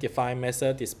undefined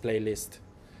method display list.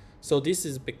 So this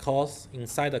is because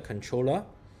inside the controller,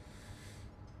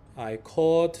 I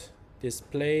called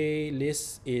display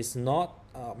list is not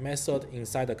a method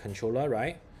inside the controller,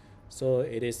 right? So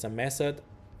it is a method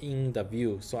in the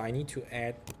view. So I need to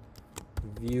add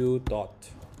view dot.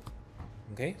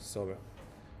 Okay, so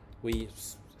we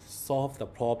solve the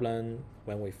problem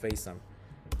when we face them.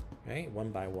 Okay, one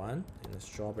by one in the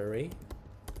strawberry.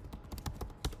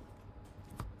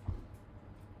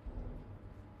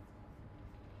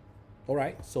 All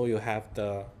right, so you have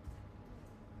the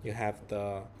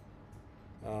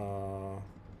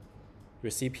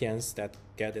recipients that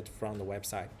get it from the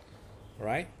website. All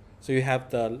right, so you have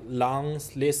the long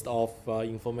list of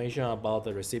information about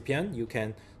the recipient. You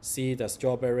can see the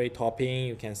strawberry topping.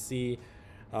 You can see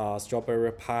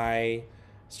strawberry pie,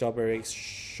 strawberry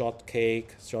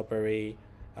shortcake, strawberry,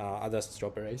 other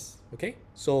strawberries. Okay,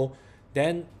 so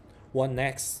then what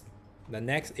next? The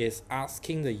next is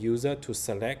asking the user to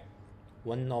select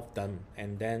one of them,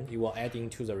 and then you will add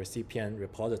into the recipient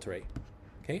repository.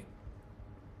 Okay,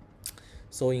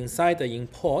 so inside the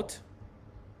import,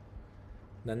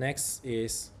 the next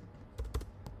is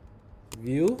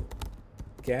view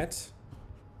get.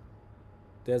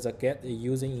 There's a get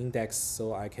using index,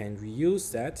 so I can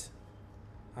reuse that.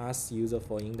 Ask user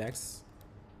for index.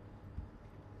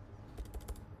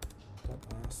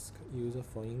 Ask user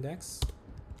for index,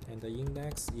 and the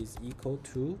index is equal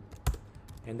to.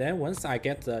 And then once I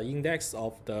get the index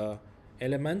of the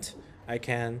element, I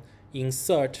can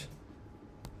insert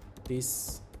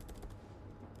this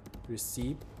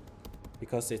receipt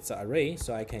because it's an array,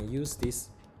 so I can use this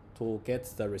to get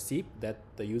the receipt that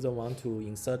the user wants to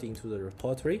insert into the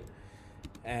repository,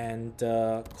 and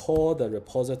call the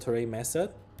repository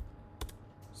method.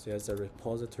 So there's a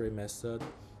repository method,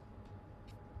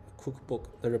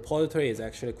 cookbook. The repository is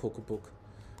actually cookbook.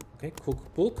 Okay,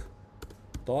 cookbook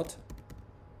dot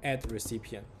add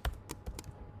recipient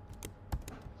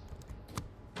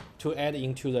to add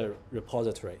into the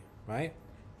repository, right?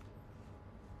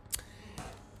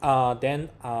 Then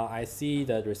I see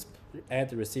the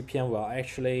add recipient will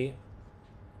actually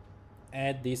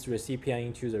add this recipient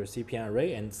into the recipient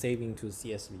array and save into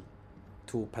CSV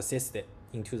to persist it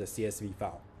into the CSV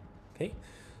file. Okay,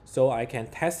 so I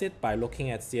can test it by looking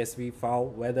at CSV file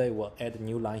whether it will add a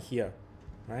new line here,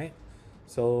 right?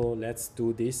 So let's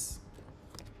do this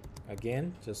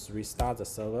again. Just restart the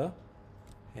server,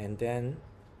 and then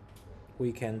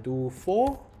we can do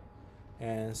for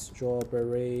and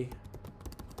strawberry.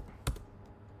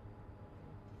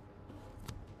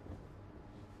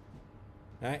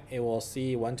 Right, it will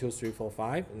see 1, 2, 3, 4,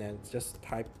 5, and then just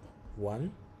type 1.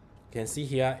 You can see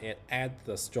here it adds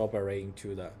the strawberry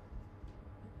into the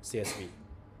CSV,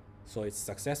 so it's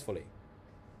successfully.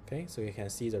 Okay, so you can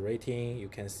see the rating, you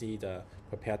can see the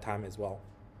prepare time as well.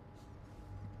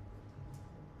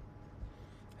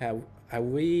 Have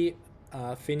we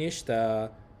finished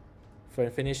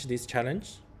this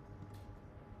challenge?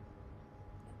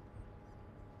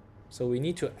 So we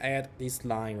need to add this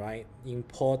line, right?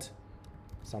 Import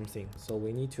something. So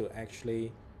we need to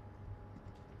actually,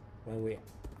 when we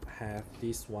have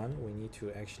this one, we need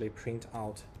to actually print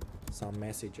out some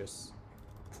messages,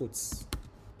 puts,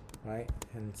 right?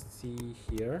 And see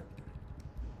here,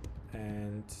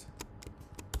 and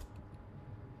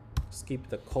skip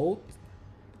the code,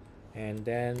 and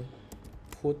then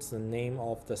put the name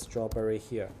of the strawberry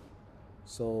here.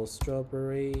 So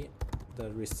strawberry, the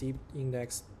receipt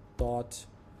index dot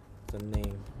the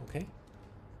name. Okay,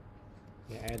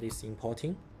 we add this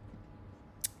importing,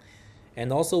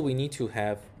 and also we need to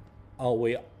have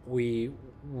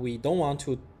we don't want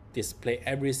to display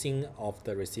everything of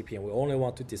the recipient. We only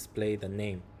want to display the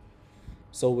name,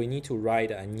 so we need to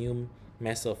write a new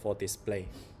method for display.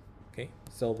 Okay,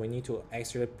 so we need to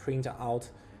actually print out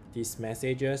these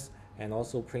messages and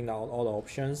also print out all the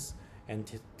options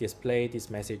and display these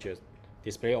messages.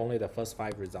 Display only the first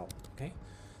 5 results. Okay,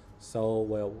 so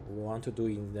what we want to do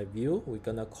in the view, we're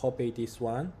gonna copy this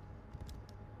one,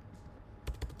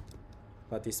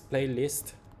 but display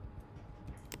list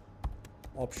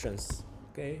options.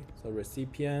 Okay, so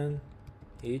recipient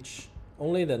each,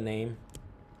 only the name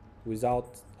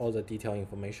without all the detailed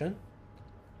information.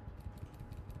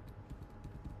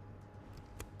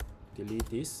 Delete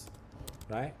this,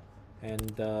 right?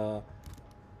 And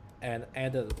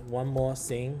add one more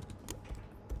thing.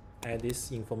 Add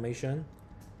this information.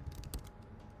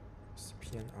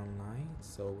 recipient online.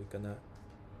 So we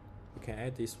can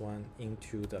add this one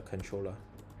into the controller.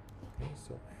 Okay,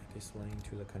 so add this one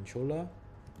into the controller.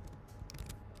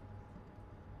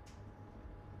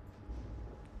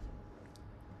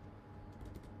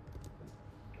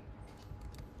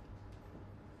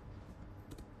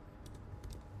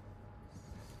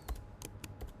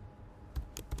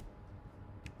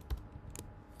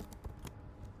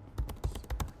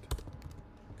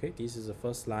 Okay, this is the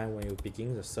first line when you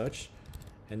begin the search,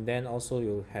 and then also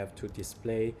you have to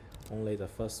display only the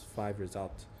first 5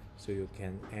 results. So you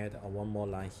can add one more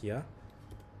line here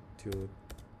to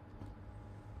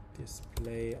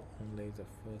display only the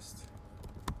first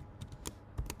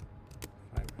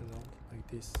 5 results like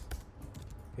this.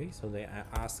 Okay, so they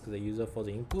ask the user for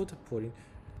the input,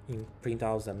 print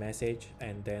out the message,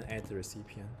 and then add the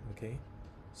recipient. Okay,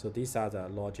 so these are the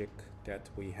logic that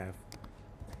we have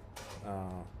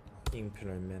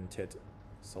implemented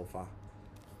so far.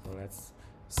 So let's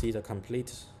see the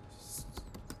complete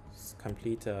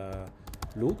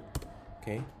loop.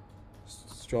 Okay,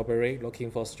 strawberry,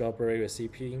 looking for strawberry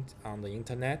recipient on the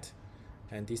internet,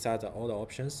 and these are all the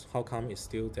options. How come it's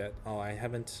still that? Oh, I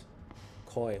haven't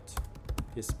called it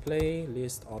display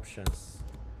list options.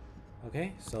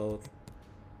 Okay, so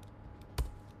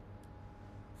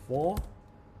for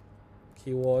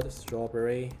keyword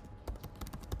strawberry,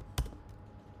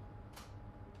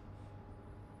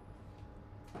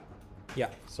 yeah,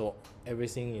 so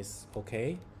everything is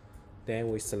okay.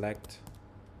 Then we select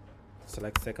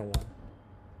second one.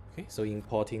 Okay, so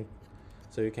importing,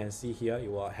 so you can see here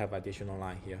you will have additional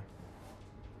line here.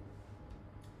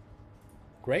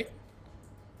 Great.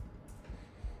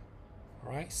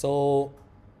 All right, so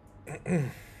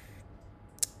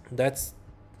that's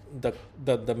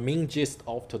the main gist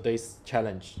of today's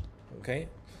challenge. Okay,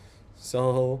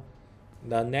 so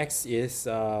the next is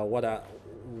what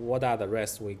are the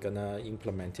rest we're gonna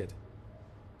implement it.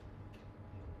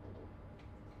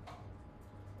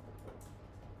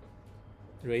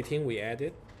 Rating we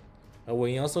added.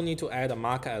 We also need to add a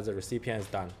marker as the recipient is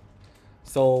done.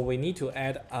 So we need to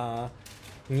add a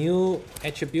new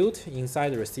attribute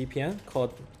inside the recipient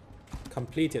called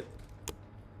completed.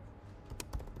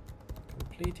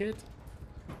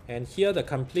 And here the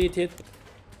completed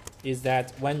is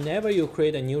that whenever you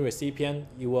create a new recipient,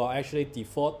 you will actually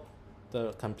default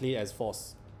the complete as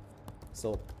false.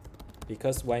 So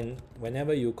because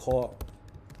whenever you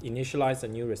initialize a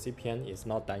new recipient, it's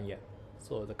not done yet.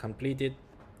 So the completed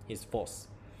is false.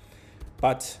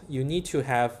 But you need to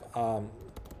have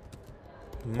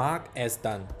mark as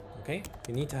done. Okay,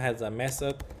 you need to have a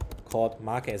method called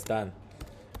mark as done,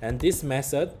 and this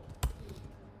method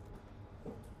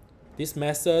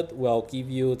will give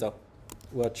you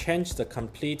will change the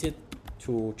completed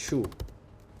to true.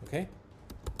 Okay,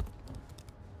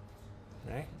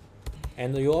 right,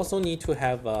 and you also need to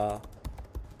have a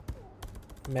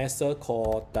method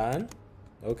called done.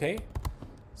 Okay,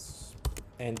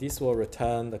 and this will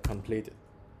return the completed.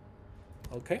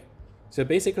 Okay, so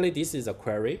basically this is a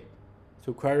query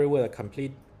to query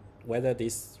whether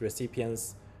this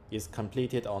recipient is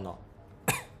completed or not.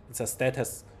 It's a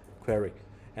status query,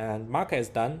 and mark as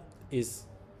done is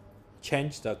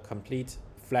change the complete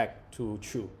flag to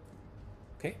true.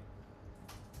 Okay,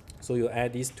 so you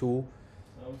add these two.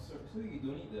 So you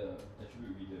don't need the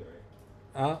attribute reader,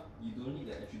 right? You don't need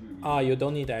the attribute reader. You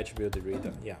don't need the attribute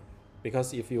reader. Yeah,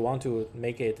 because if you want to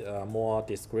make it more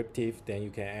descriptive, then you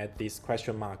can add this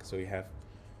question mark. So you have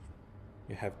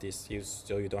this use,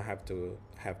 so you don't have to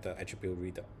have the attribute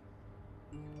reader.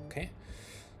 Okay,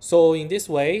 so in this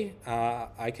way,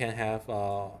 I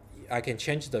can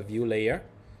change the view layer,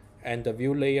 and the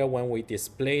view layer, when we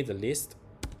display the list,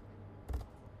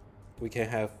 we can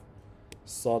have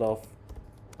sort of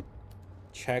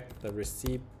check the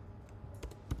receipt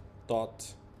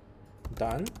dot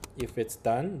done. If it's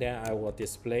done, then I will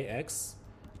display X.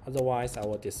 Otherwise, I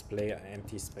will display an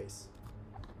empty space.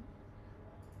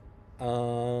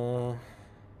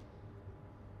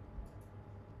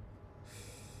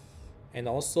 And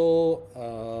also,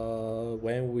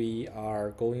 when we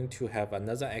are going to have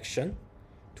another action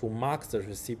to mark the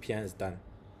recipient is done,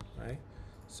 right?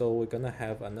 So we're gonna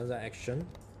have another action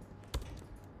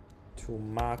to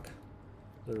mark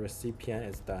the recipient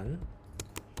is done.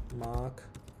 Mark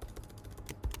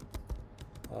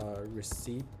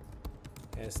receipt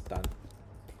as done.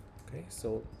 Okay,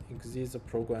 so exit the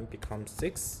program becomes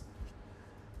 6,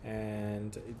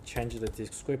 and change the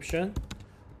description.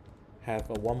 Have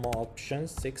one more option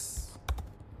 6,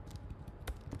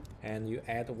 and you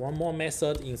add one more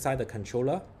method inside the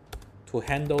controller to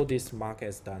handle this mark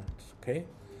as done. Okay,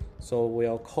 so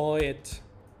we'll call it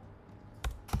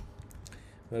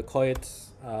we'll call it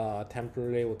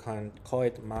temporarily. We can call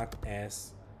it mark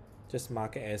as, just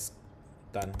mark it as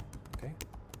done. Okay.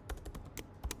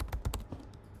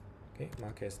 Okay,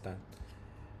 mark as done.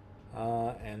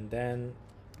 And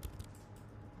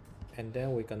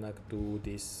then we're gonna do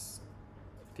this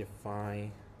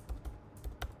define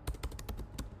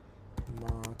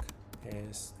mark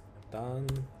as done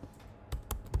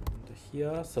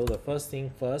here. So the first thing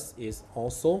first is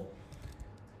also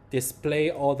display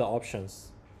all the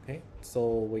options. Okay, so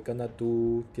we're gonna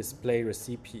do display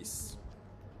recipes,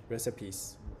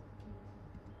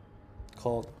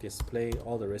 called display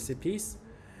all the recipes,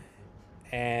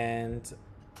 and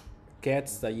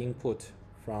gets the input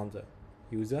from the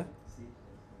user.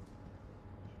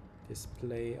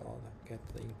 Display all the, get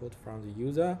the input from the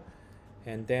user,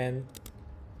 and then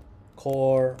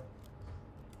call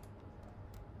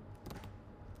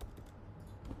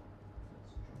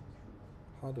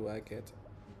how do I get?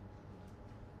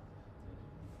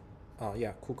 Oh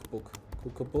yeah, cookbook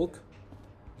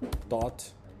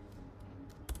dot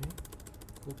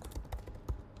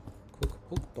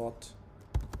cookbook dot.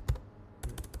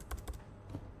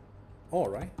 All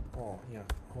right. Oh yeah.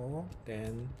 Oh,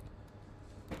 then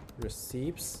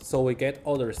receipts. So we get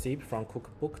all the receipts from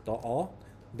cookbook.all.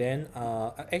 Then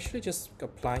actually just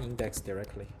apply index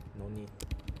directly. No need.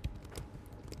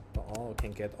 All we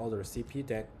can get all the recipe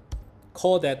that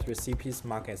call that recipes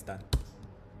mark as done.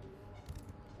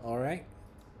 All right.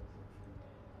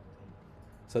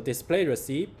 So display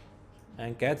receipt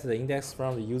and get the index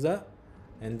from the user,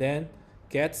 and then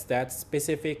gets that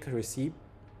specific receipt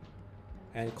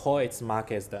and call its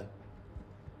mark as done.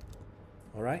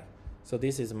 All right. So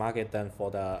this is mark as done for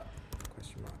the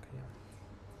question mark. Yeah.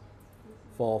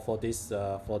 For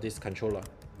this controller.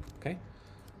 Okay.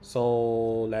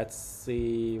 So let's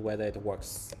see whether it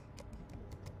works.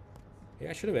 It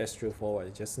actually very straightforward.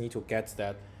 You just need to get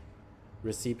that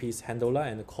recipes handler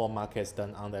and call mark as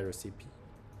done on that recipe.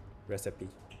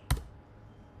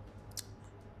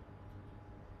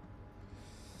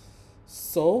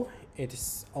 So it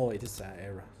is an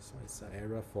error. So it's an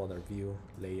error for the view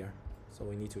layer. So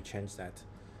we need to change that.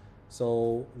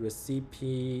 So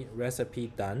recipe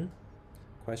done,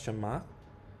 question mark.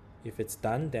 If it's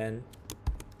done, then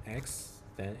X.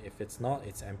 Then if it's not,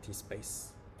 it's empty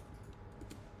space.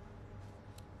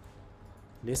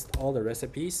 List all the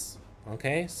recipes.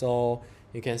 Okay, so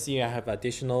you can see I have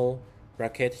additional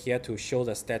bracket here to show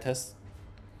the status.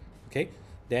 Okay,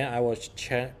 then I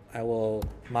will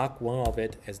mark one of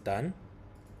it as done.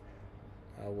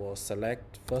 I will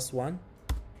select first one.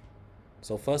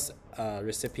 So first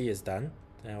recipe is done.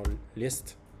 And I'll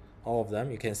list all of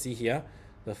them. You can see here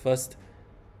the first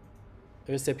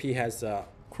recipe has a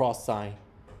cross sign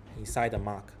inside the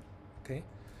mark. Okay,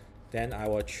 then I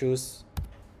will choose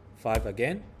 5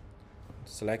 again,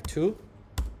 select 2.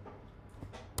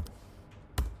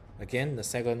 Again, the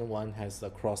second one has the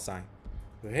cross sign.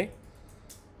 Okay,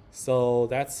 so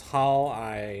that's how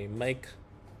I make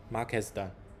mark as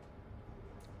done.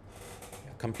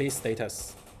 Complete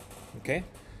status. Okay.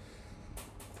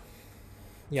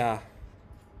 Yeah.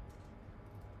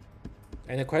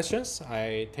 Any questions?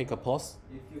 I take a pause.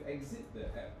 If you exit the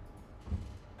app,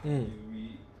 you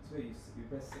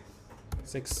press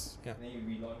 6. Yeah. Then you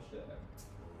relaunch the app.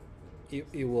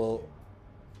 It will.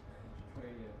 Try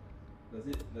here.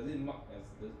 Does it mark as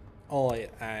this? Oh,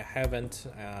 I haven't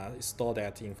stored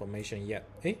that information yet.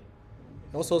 Hey,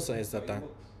 also says that done.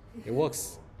 It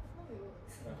works.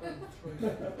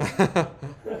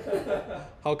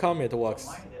 How come it works?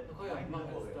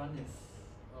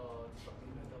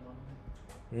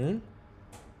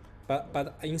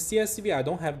 But in CSV I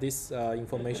don't have this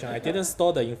information. I didn't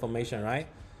store the information, right?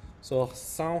 So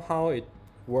somehow it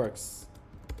works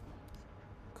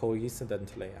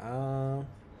coincidentally. But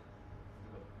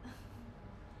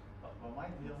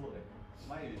mine didn't work.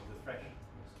 Mine is fresh.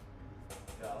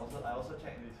 Yeah, I also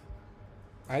checked this.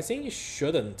 I think it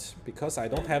shouldn't because I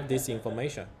don't have this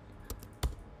information.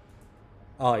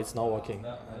 Oh, it's not working.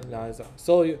 No,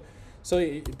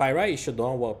 by right it should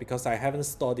not work because I haven't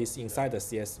stored this inside the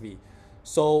CSV.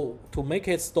 So to make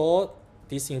it store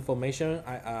this information,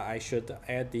 I should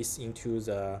add this into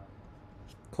the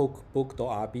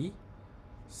cookbook.rb.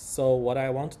 So what I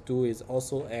want to do is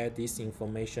also add this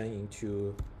information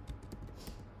into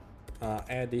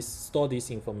store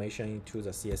this information into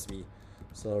the CSV.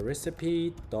 So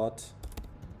recipe dot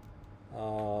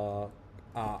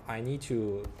I need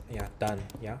to done.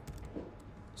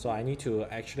 So I need to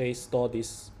actually store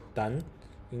this done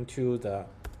into the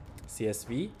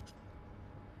CSV,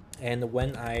 and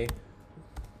when I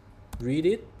read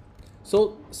it,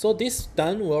 so this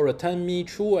done will return me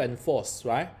true and false,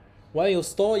 right? when you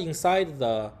store inside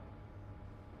the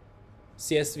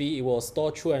CSV, it will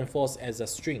store true and false as a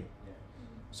string. Yeah.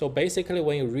 So basically,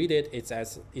 when you read it, it's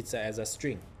as a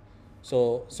string.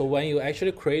 So when you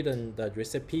actually create the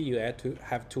recipe, you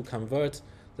have to convert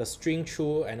the string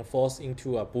true and false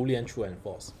into a Boolean true and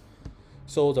false.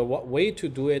 So the way to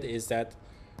do it is that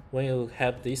when you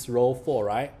have this row 4,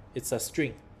 right, it's a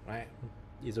string, right?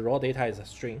 Its raw data is a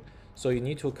string. So you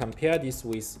need to compare this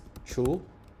with true.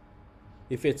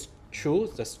 If it's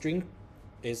true, the string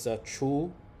is a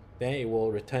true, then it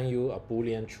will return you a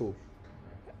Boolean true.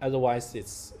 Otherwise,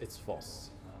 it's false.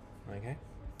 Okay.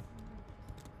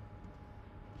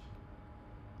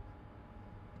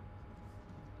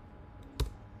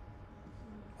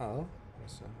 Oh,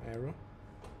 there's an error.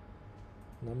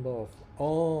 Number of,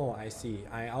 oh, I see.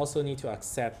 I also need to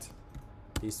accept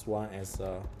this one as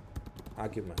a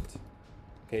argument.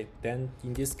 Okay, then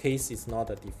in this case, it's not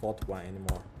a default one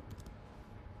anymore.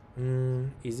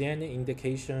 Is there any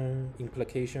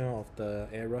implication of the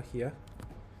error here?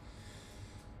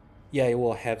 Yeah, it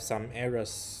will have some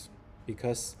errors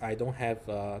because I don't have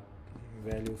a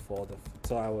value for the,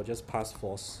 so I will just pass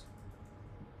false.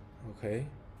 Okay.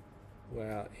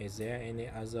 Well, is there any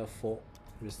other for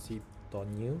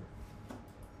receipt.new?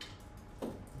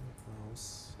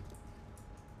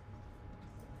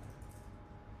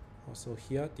 Also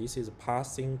here, this is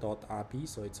parsing.rb,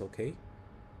 so it's okay.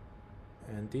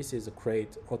 And this is a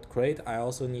create. What create I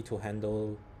also need to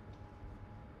handle.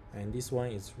 And this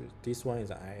one is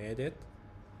I added.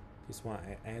 This one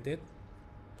I added.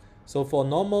 So for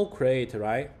normal create,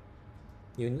 right?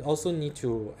 You also need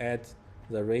to add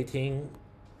the rating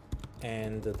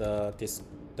and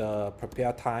the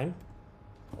prepare time,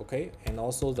 okay, and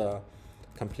also the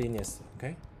completeness,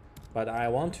 okay. But I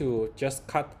want to just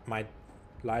cut my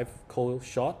LiveCode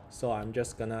short, so I'm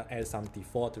just gonna add some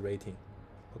default rating,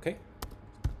 okay.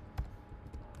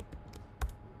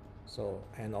 So,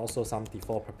 and also some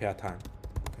default prepare time,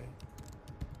 okay.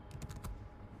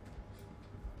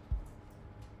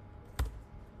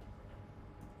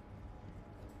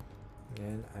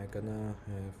 Then I'm gonna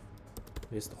have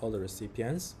list all the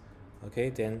recipients, okay.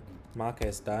 Then mark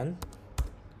as done,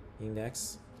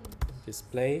 index,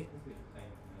 display,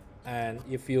 and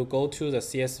if you go to the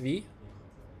CSV,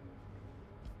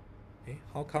 okay,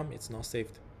 how come it's not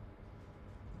saved?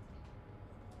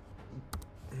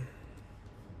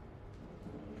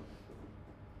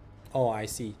 Oh, I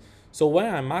see. So when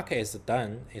I mark as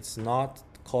done, it's not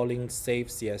calling save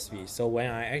CSV. So when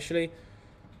I actually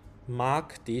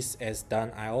mark this as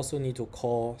done, I also need to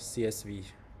call CSV.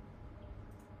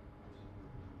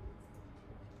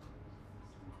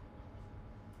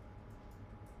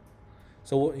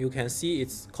 So you can see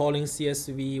it's calling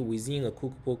CSV within a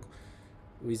cookbook,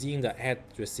 within the add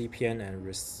recipient and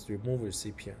remove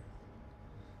recipient.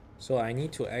 So I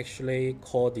need to actually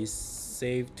call this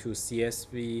save to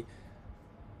CSV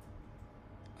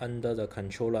under the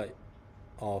controller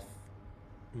of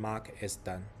mark as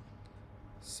done.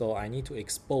 So I need to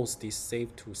expose this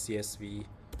save to CSV,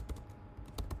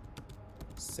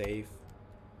 save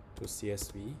to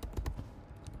CSV,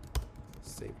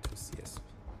 save to CSV,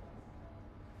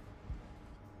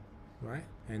 right?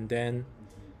 And then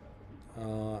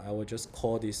I will just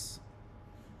call this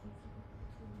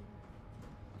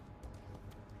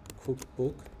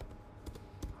cookbook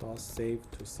save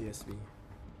to CSV.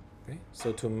 Okay,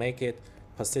 so to make it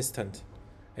persistent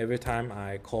every time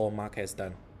I call mark as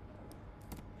done.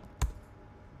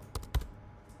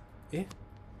 Okay,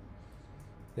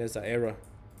 there's an error.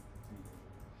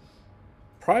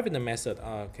 Private method.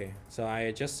 Oh, okay, so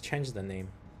I just changed the name,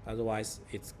 otherwise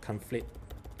it's conflict.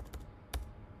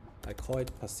 I call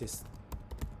it persist.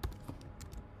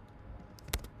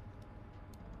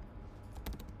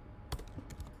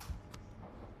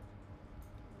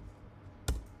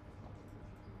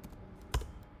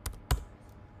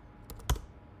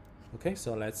 Okay,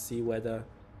 so let's see whether,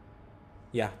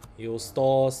 yeah, it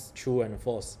stores true and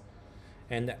false.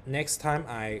 And next time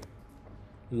I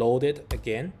load it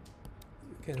again,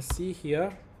 you can see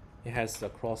here it has the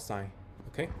cross sign.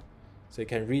 Okay, so you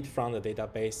can read from the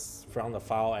database, from the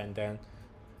file, and then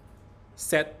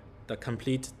set the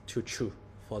complete to true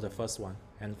for the first one,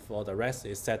 and for the rest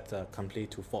is set the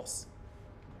complete to false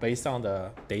based on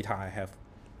the data I have.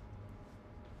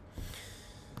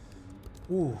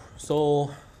 Ooh, so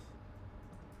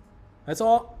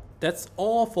that's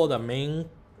all for the main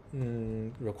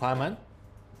requirement.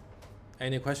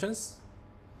 Any questions?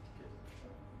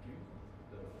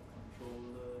 The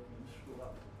controller can scroll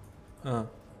up Uh, to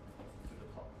the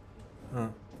top.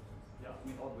 Yeah, I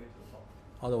mean all the way to the top.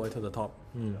 all the way to the top.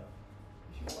 Yeah.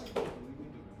 Actually, why do we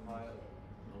need to require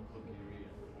local query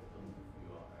and open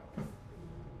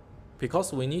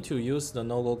because we need to use the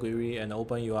no-go query and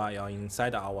open URL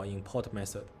inside our import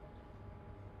method.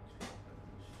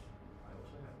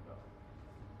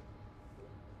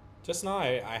 Just now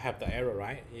I have the error,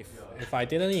 right? If I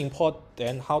didn't import,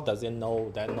 then how does it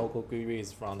know that no-go query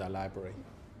is from the library?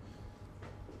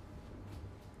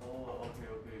 Oh, okay.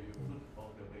 You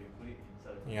put it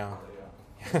inside. Yeah.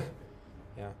 Yeah.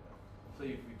 Yeah. So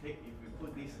if we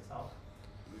put this out,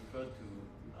 refer to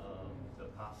the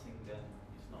passing, then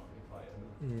it's not required.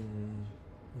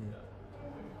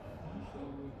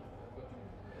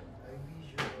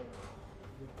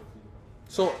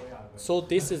 Yeah. So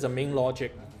this is the main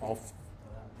logic of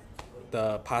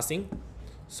the parsing.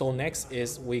 So next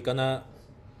is we're gonna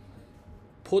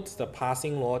put the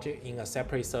parsing logic in a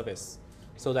separate service,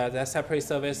 so that separate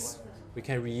service we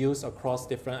can reuse across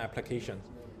different applications.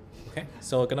 Okay,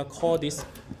 so we're gonna call this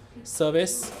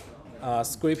service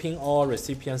scripting all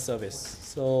recipient service.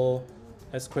 So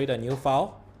let's create a new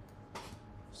file.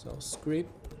 So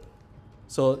script.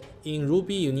 So in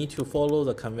Ruby, you need to follow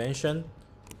the convention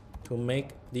to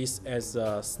make this as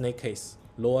a snake case,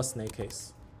 lower snake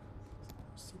case.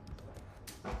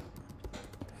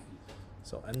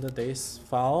 So under this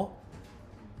file,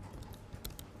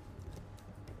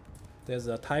 there's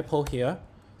a typo here.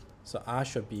 So R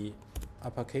should be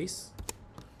uppercase.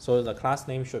 So the class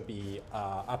name should be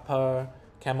upper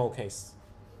camel case.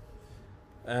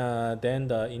 Then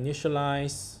the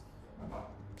initialize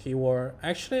keyword.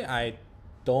 Actually, I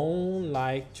don't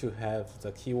like to have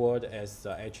the keyword as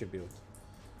the attribute.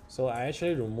 So I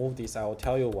actually remove this. I will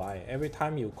tell you why. Every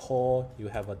time you call, you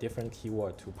have a different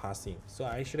keyword to pass in. So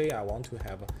actually, I want to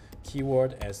have a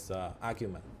keyword as the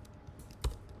argument.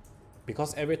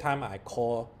 Because every time I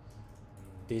call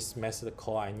this method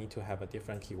call, I need to have a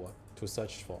different keyword to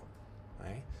search for,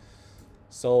 right?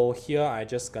 So here I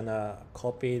just gonna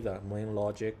copy the main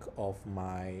logic of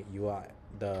my UI,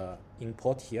 the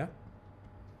import here.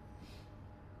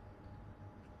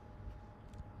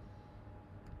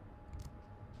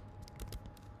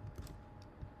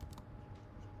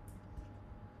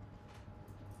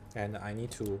 And I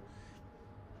need to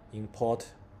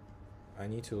import, I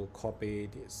need to copy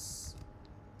this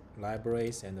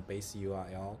libraries and the base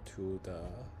URL to the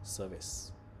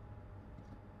service.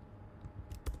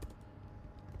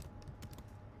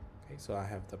 Okay, so I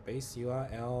have the base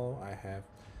URL, I have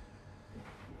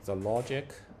the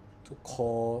logic to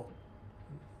call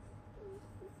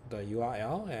the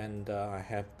URL, and I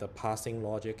have the passing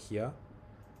logic here,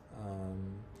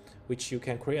 which you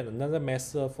can create another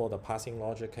method for the passing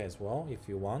logic as well if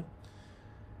you want.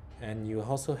 And you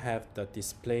also have the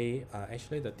display.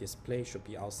 Actually, the display should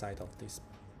be outside of this.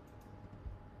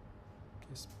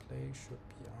 Display should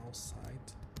be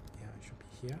outside. Yeah, it should be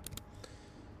here.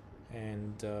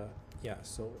 And yeah,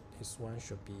 so this one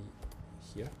should be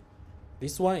here.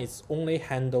 This one is only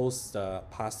handles the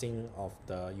passing of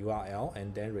the URL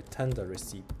and then return the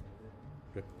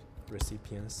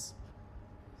recipients.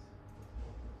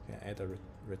 Okay, add a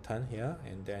return here,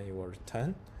 and then you will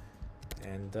return.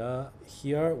 And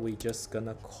here we just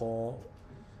gonna call,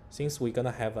 since we're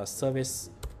gonna have a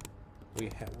service, we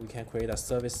can create a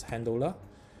service handler,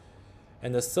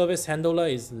 and the service handler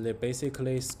is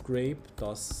basically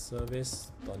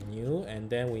script.service.new, and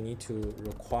then we need to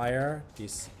require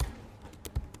this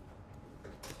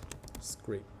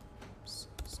script.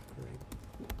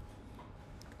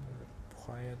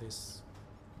 Require this.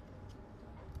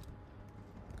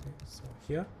 Okay, so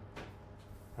here.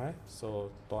 Right,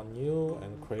 so .new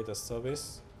and create a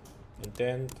service, and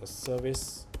then the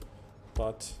service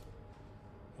dot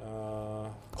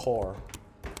core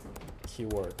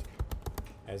keyword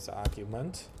as the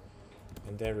argument,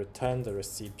 and then return the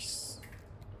receipts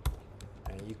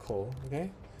and equal.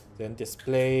 Okay, then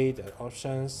display the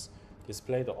options,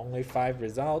 display the only 5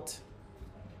 result,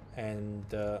 and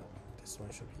this one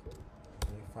should be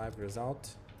only 5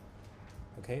 result.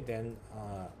 Okay, then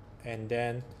and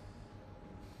then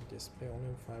display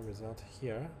only 5 result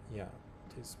here. Yeah,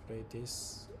 display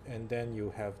this, and then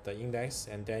you have the index,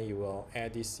 and then you will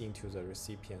add this into the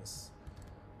recipients.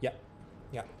 Yeah,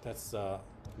 that's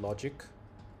logic.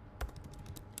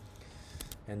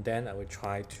 And then I will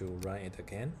try to run it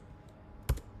again.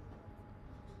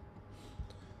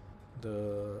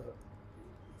 The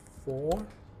 4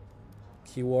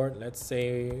 keyword, let's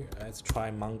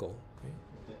try mango. Okay.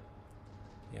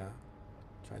 Yeah,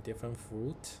 try different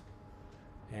fruit.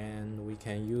 And we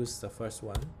can use the first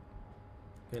one.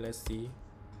 Okay, let's see.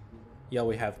 Yeah,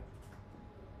 we have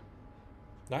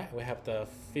the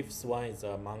 5th one is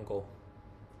a mango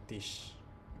dish.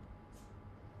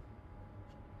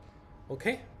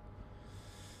 Okay.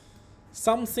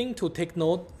 Something to take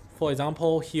note for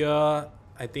example, here,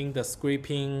 I think the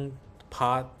scripting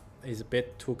part is a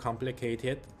bit too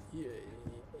complicated.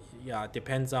 Yeah,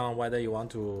 depends on whether you want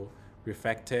to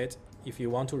reflect it. If you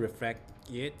want to reflect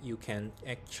it, you can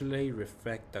actually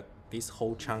reflect this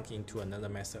whole chunk into another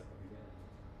method.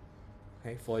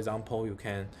 Okay, for example, you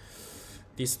can,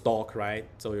 this doc, right?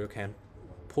 So you can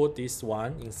put this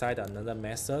one inside another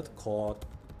method called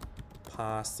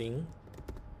parsing.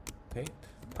 Okay,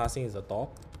 parsing is a doc.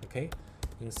 Okay,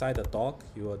 inside the doc,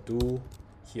 you will do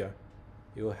here.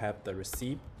 You will have the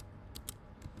receipt.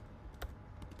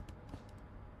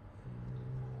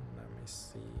 Let me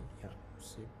see. Yeah,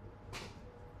 receipt.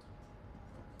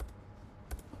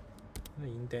 The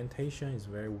indentation is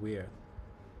very weird.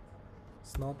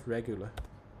 It's not regular.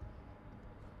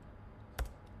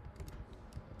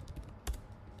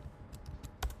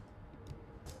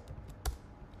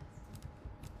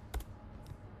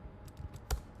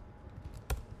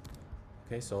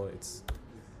 Okay, so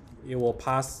it will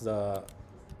pass the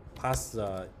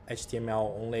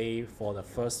HTML only for the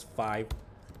first 5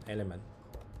 elements.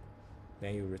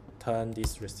 Then you return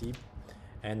this receipt,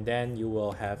 and then you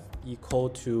will have equal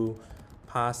to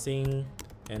parsing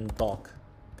and doc.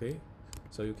 Okay,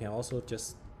 so you can also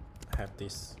just have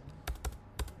this.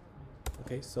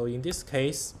 Okay, so in this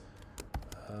case,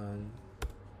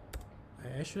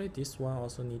 actually this one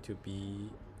also need to be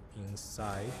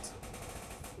inside.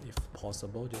 If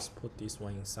possible, just put this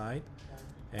one inside,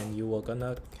 and you are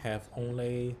gonna have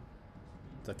only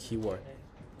the keyword.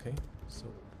 Okay, so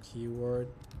keyword.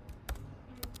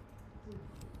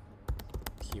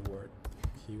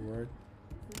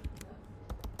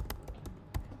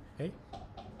 Okay,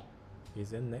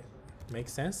 is it make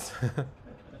sense?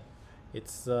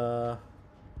 It's yeah,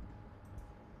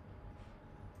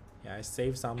 I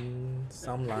saved some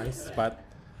lines, but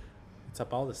it's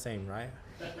about the same, right?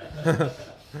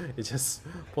 It just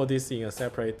put this in a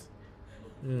separate.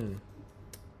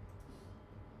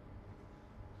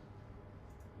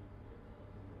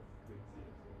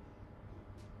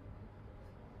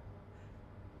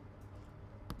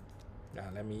 Yeah,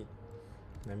 let me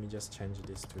just change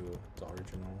this to the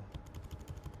original.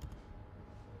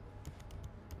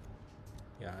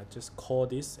 Yeah, just call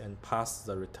this and pass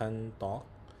the return doc,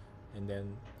 and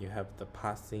then you have the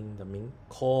passing, the main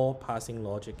call passing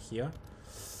logic here.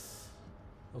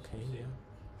 Okay,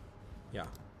 yeah,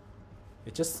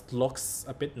 it just looks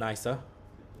a bit nicer.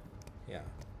 Yeah.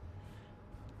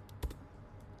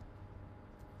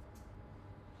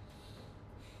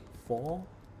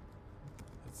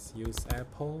 Let's use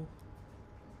Apple.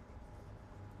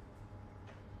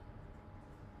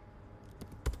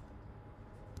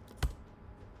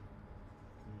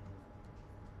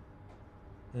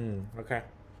 Okay.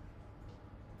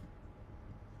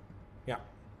 Yeah.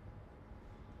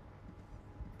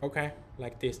 Okay,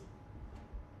 like this.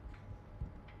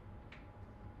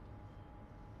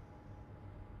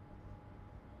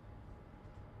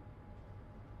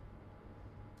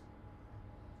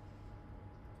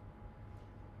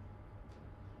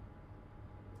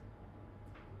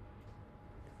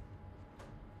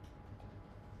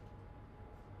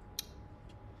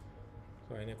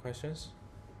 So any questions?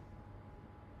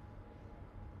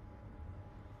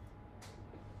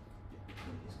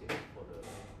 For the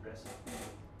recipe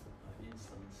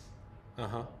instance,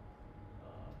 Uh-huh.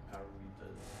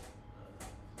 parameters,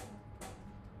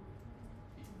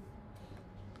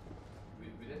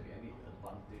 will there be any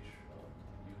advantage of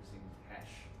using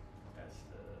hash as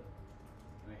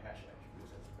hash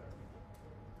attributes as parameter?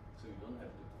 So you don't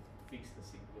have to fix the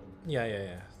sequence.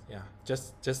 Yeah.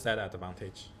 Just that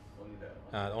advantage. Only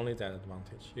that. Only that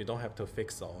advantage. You don't have to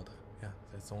fix the order. Yeah,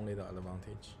 that's only the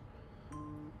advantage.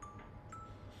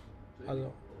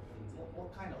 So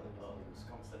what kind of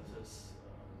circumstances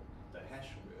the hash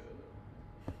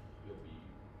will be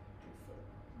preferred?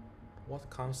 What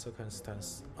kind of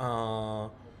circumstance?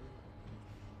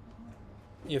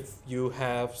 If you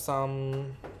have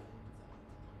some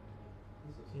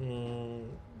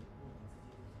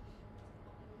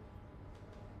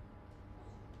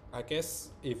I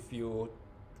guess if you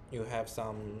have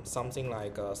something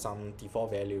like some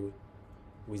default value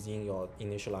within your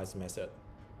initialize method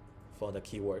for the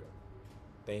keyword,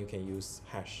 then you can use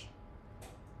hash.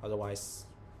 Otherwise,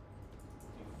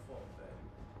 Default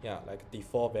value. yeah, like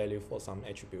default value for some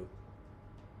attribute.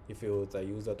 If the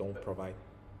user don't provide.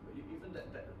 But even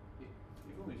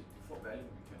even with default value,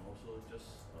 we can also just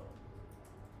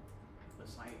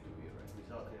assign it to it, right?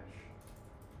 Without hash.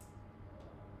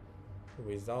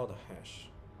 Without a hash.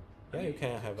 I Yeah, mean, you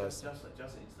can have just an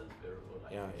instance variable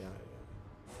like this.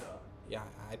 Yeah,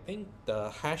 I think the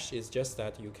hash is just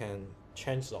that you can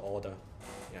change the order.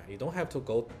 Yeah, you don't have to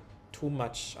go too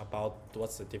much about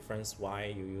what's the difference, why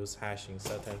you use hash in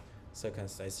certain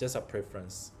circumstances. It's just a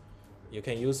preference. You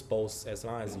can use both as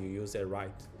long as you use it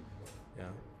right. Yeah,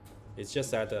 it's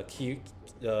just that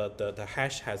the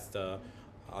hash has the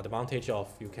advantage of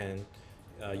you can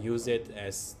use it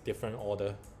as different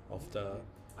order of the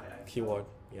keyword.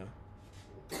 Yeah.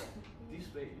 This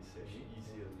way is actually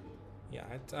easier to.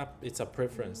 Yeah, it's a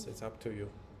preference. It's up to you.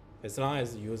 As long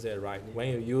as you use it right. When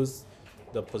you use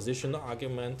the positional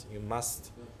argument, you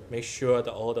must make sure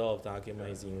the order of the argument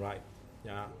is in right.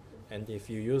 Yeah. And if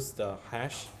you use the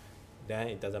hash, then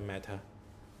it doesn't matter.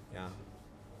 Yeah.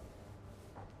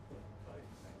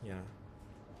 Yeah.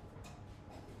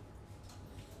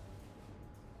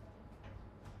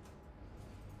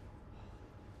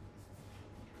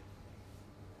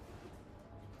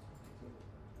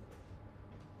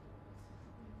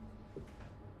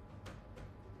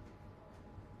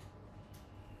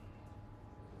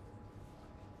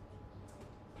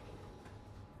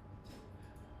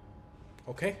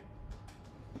 Okay.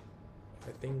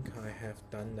 I think I have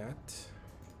done that.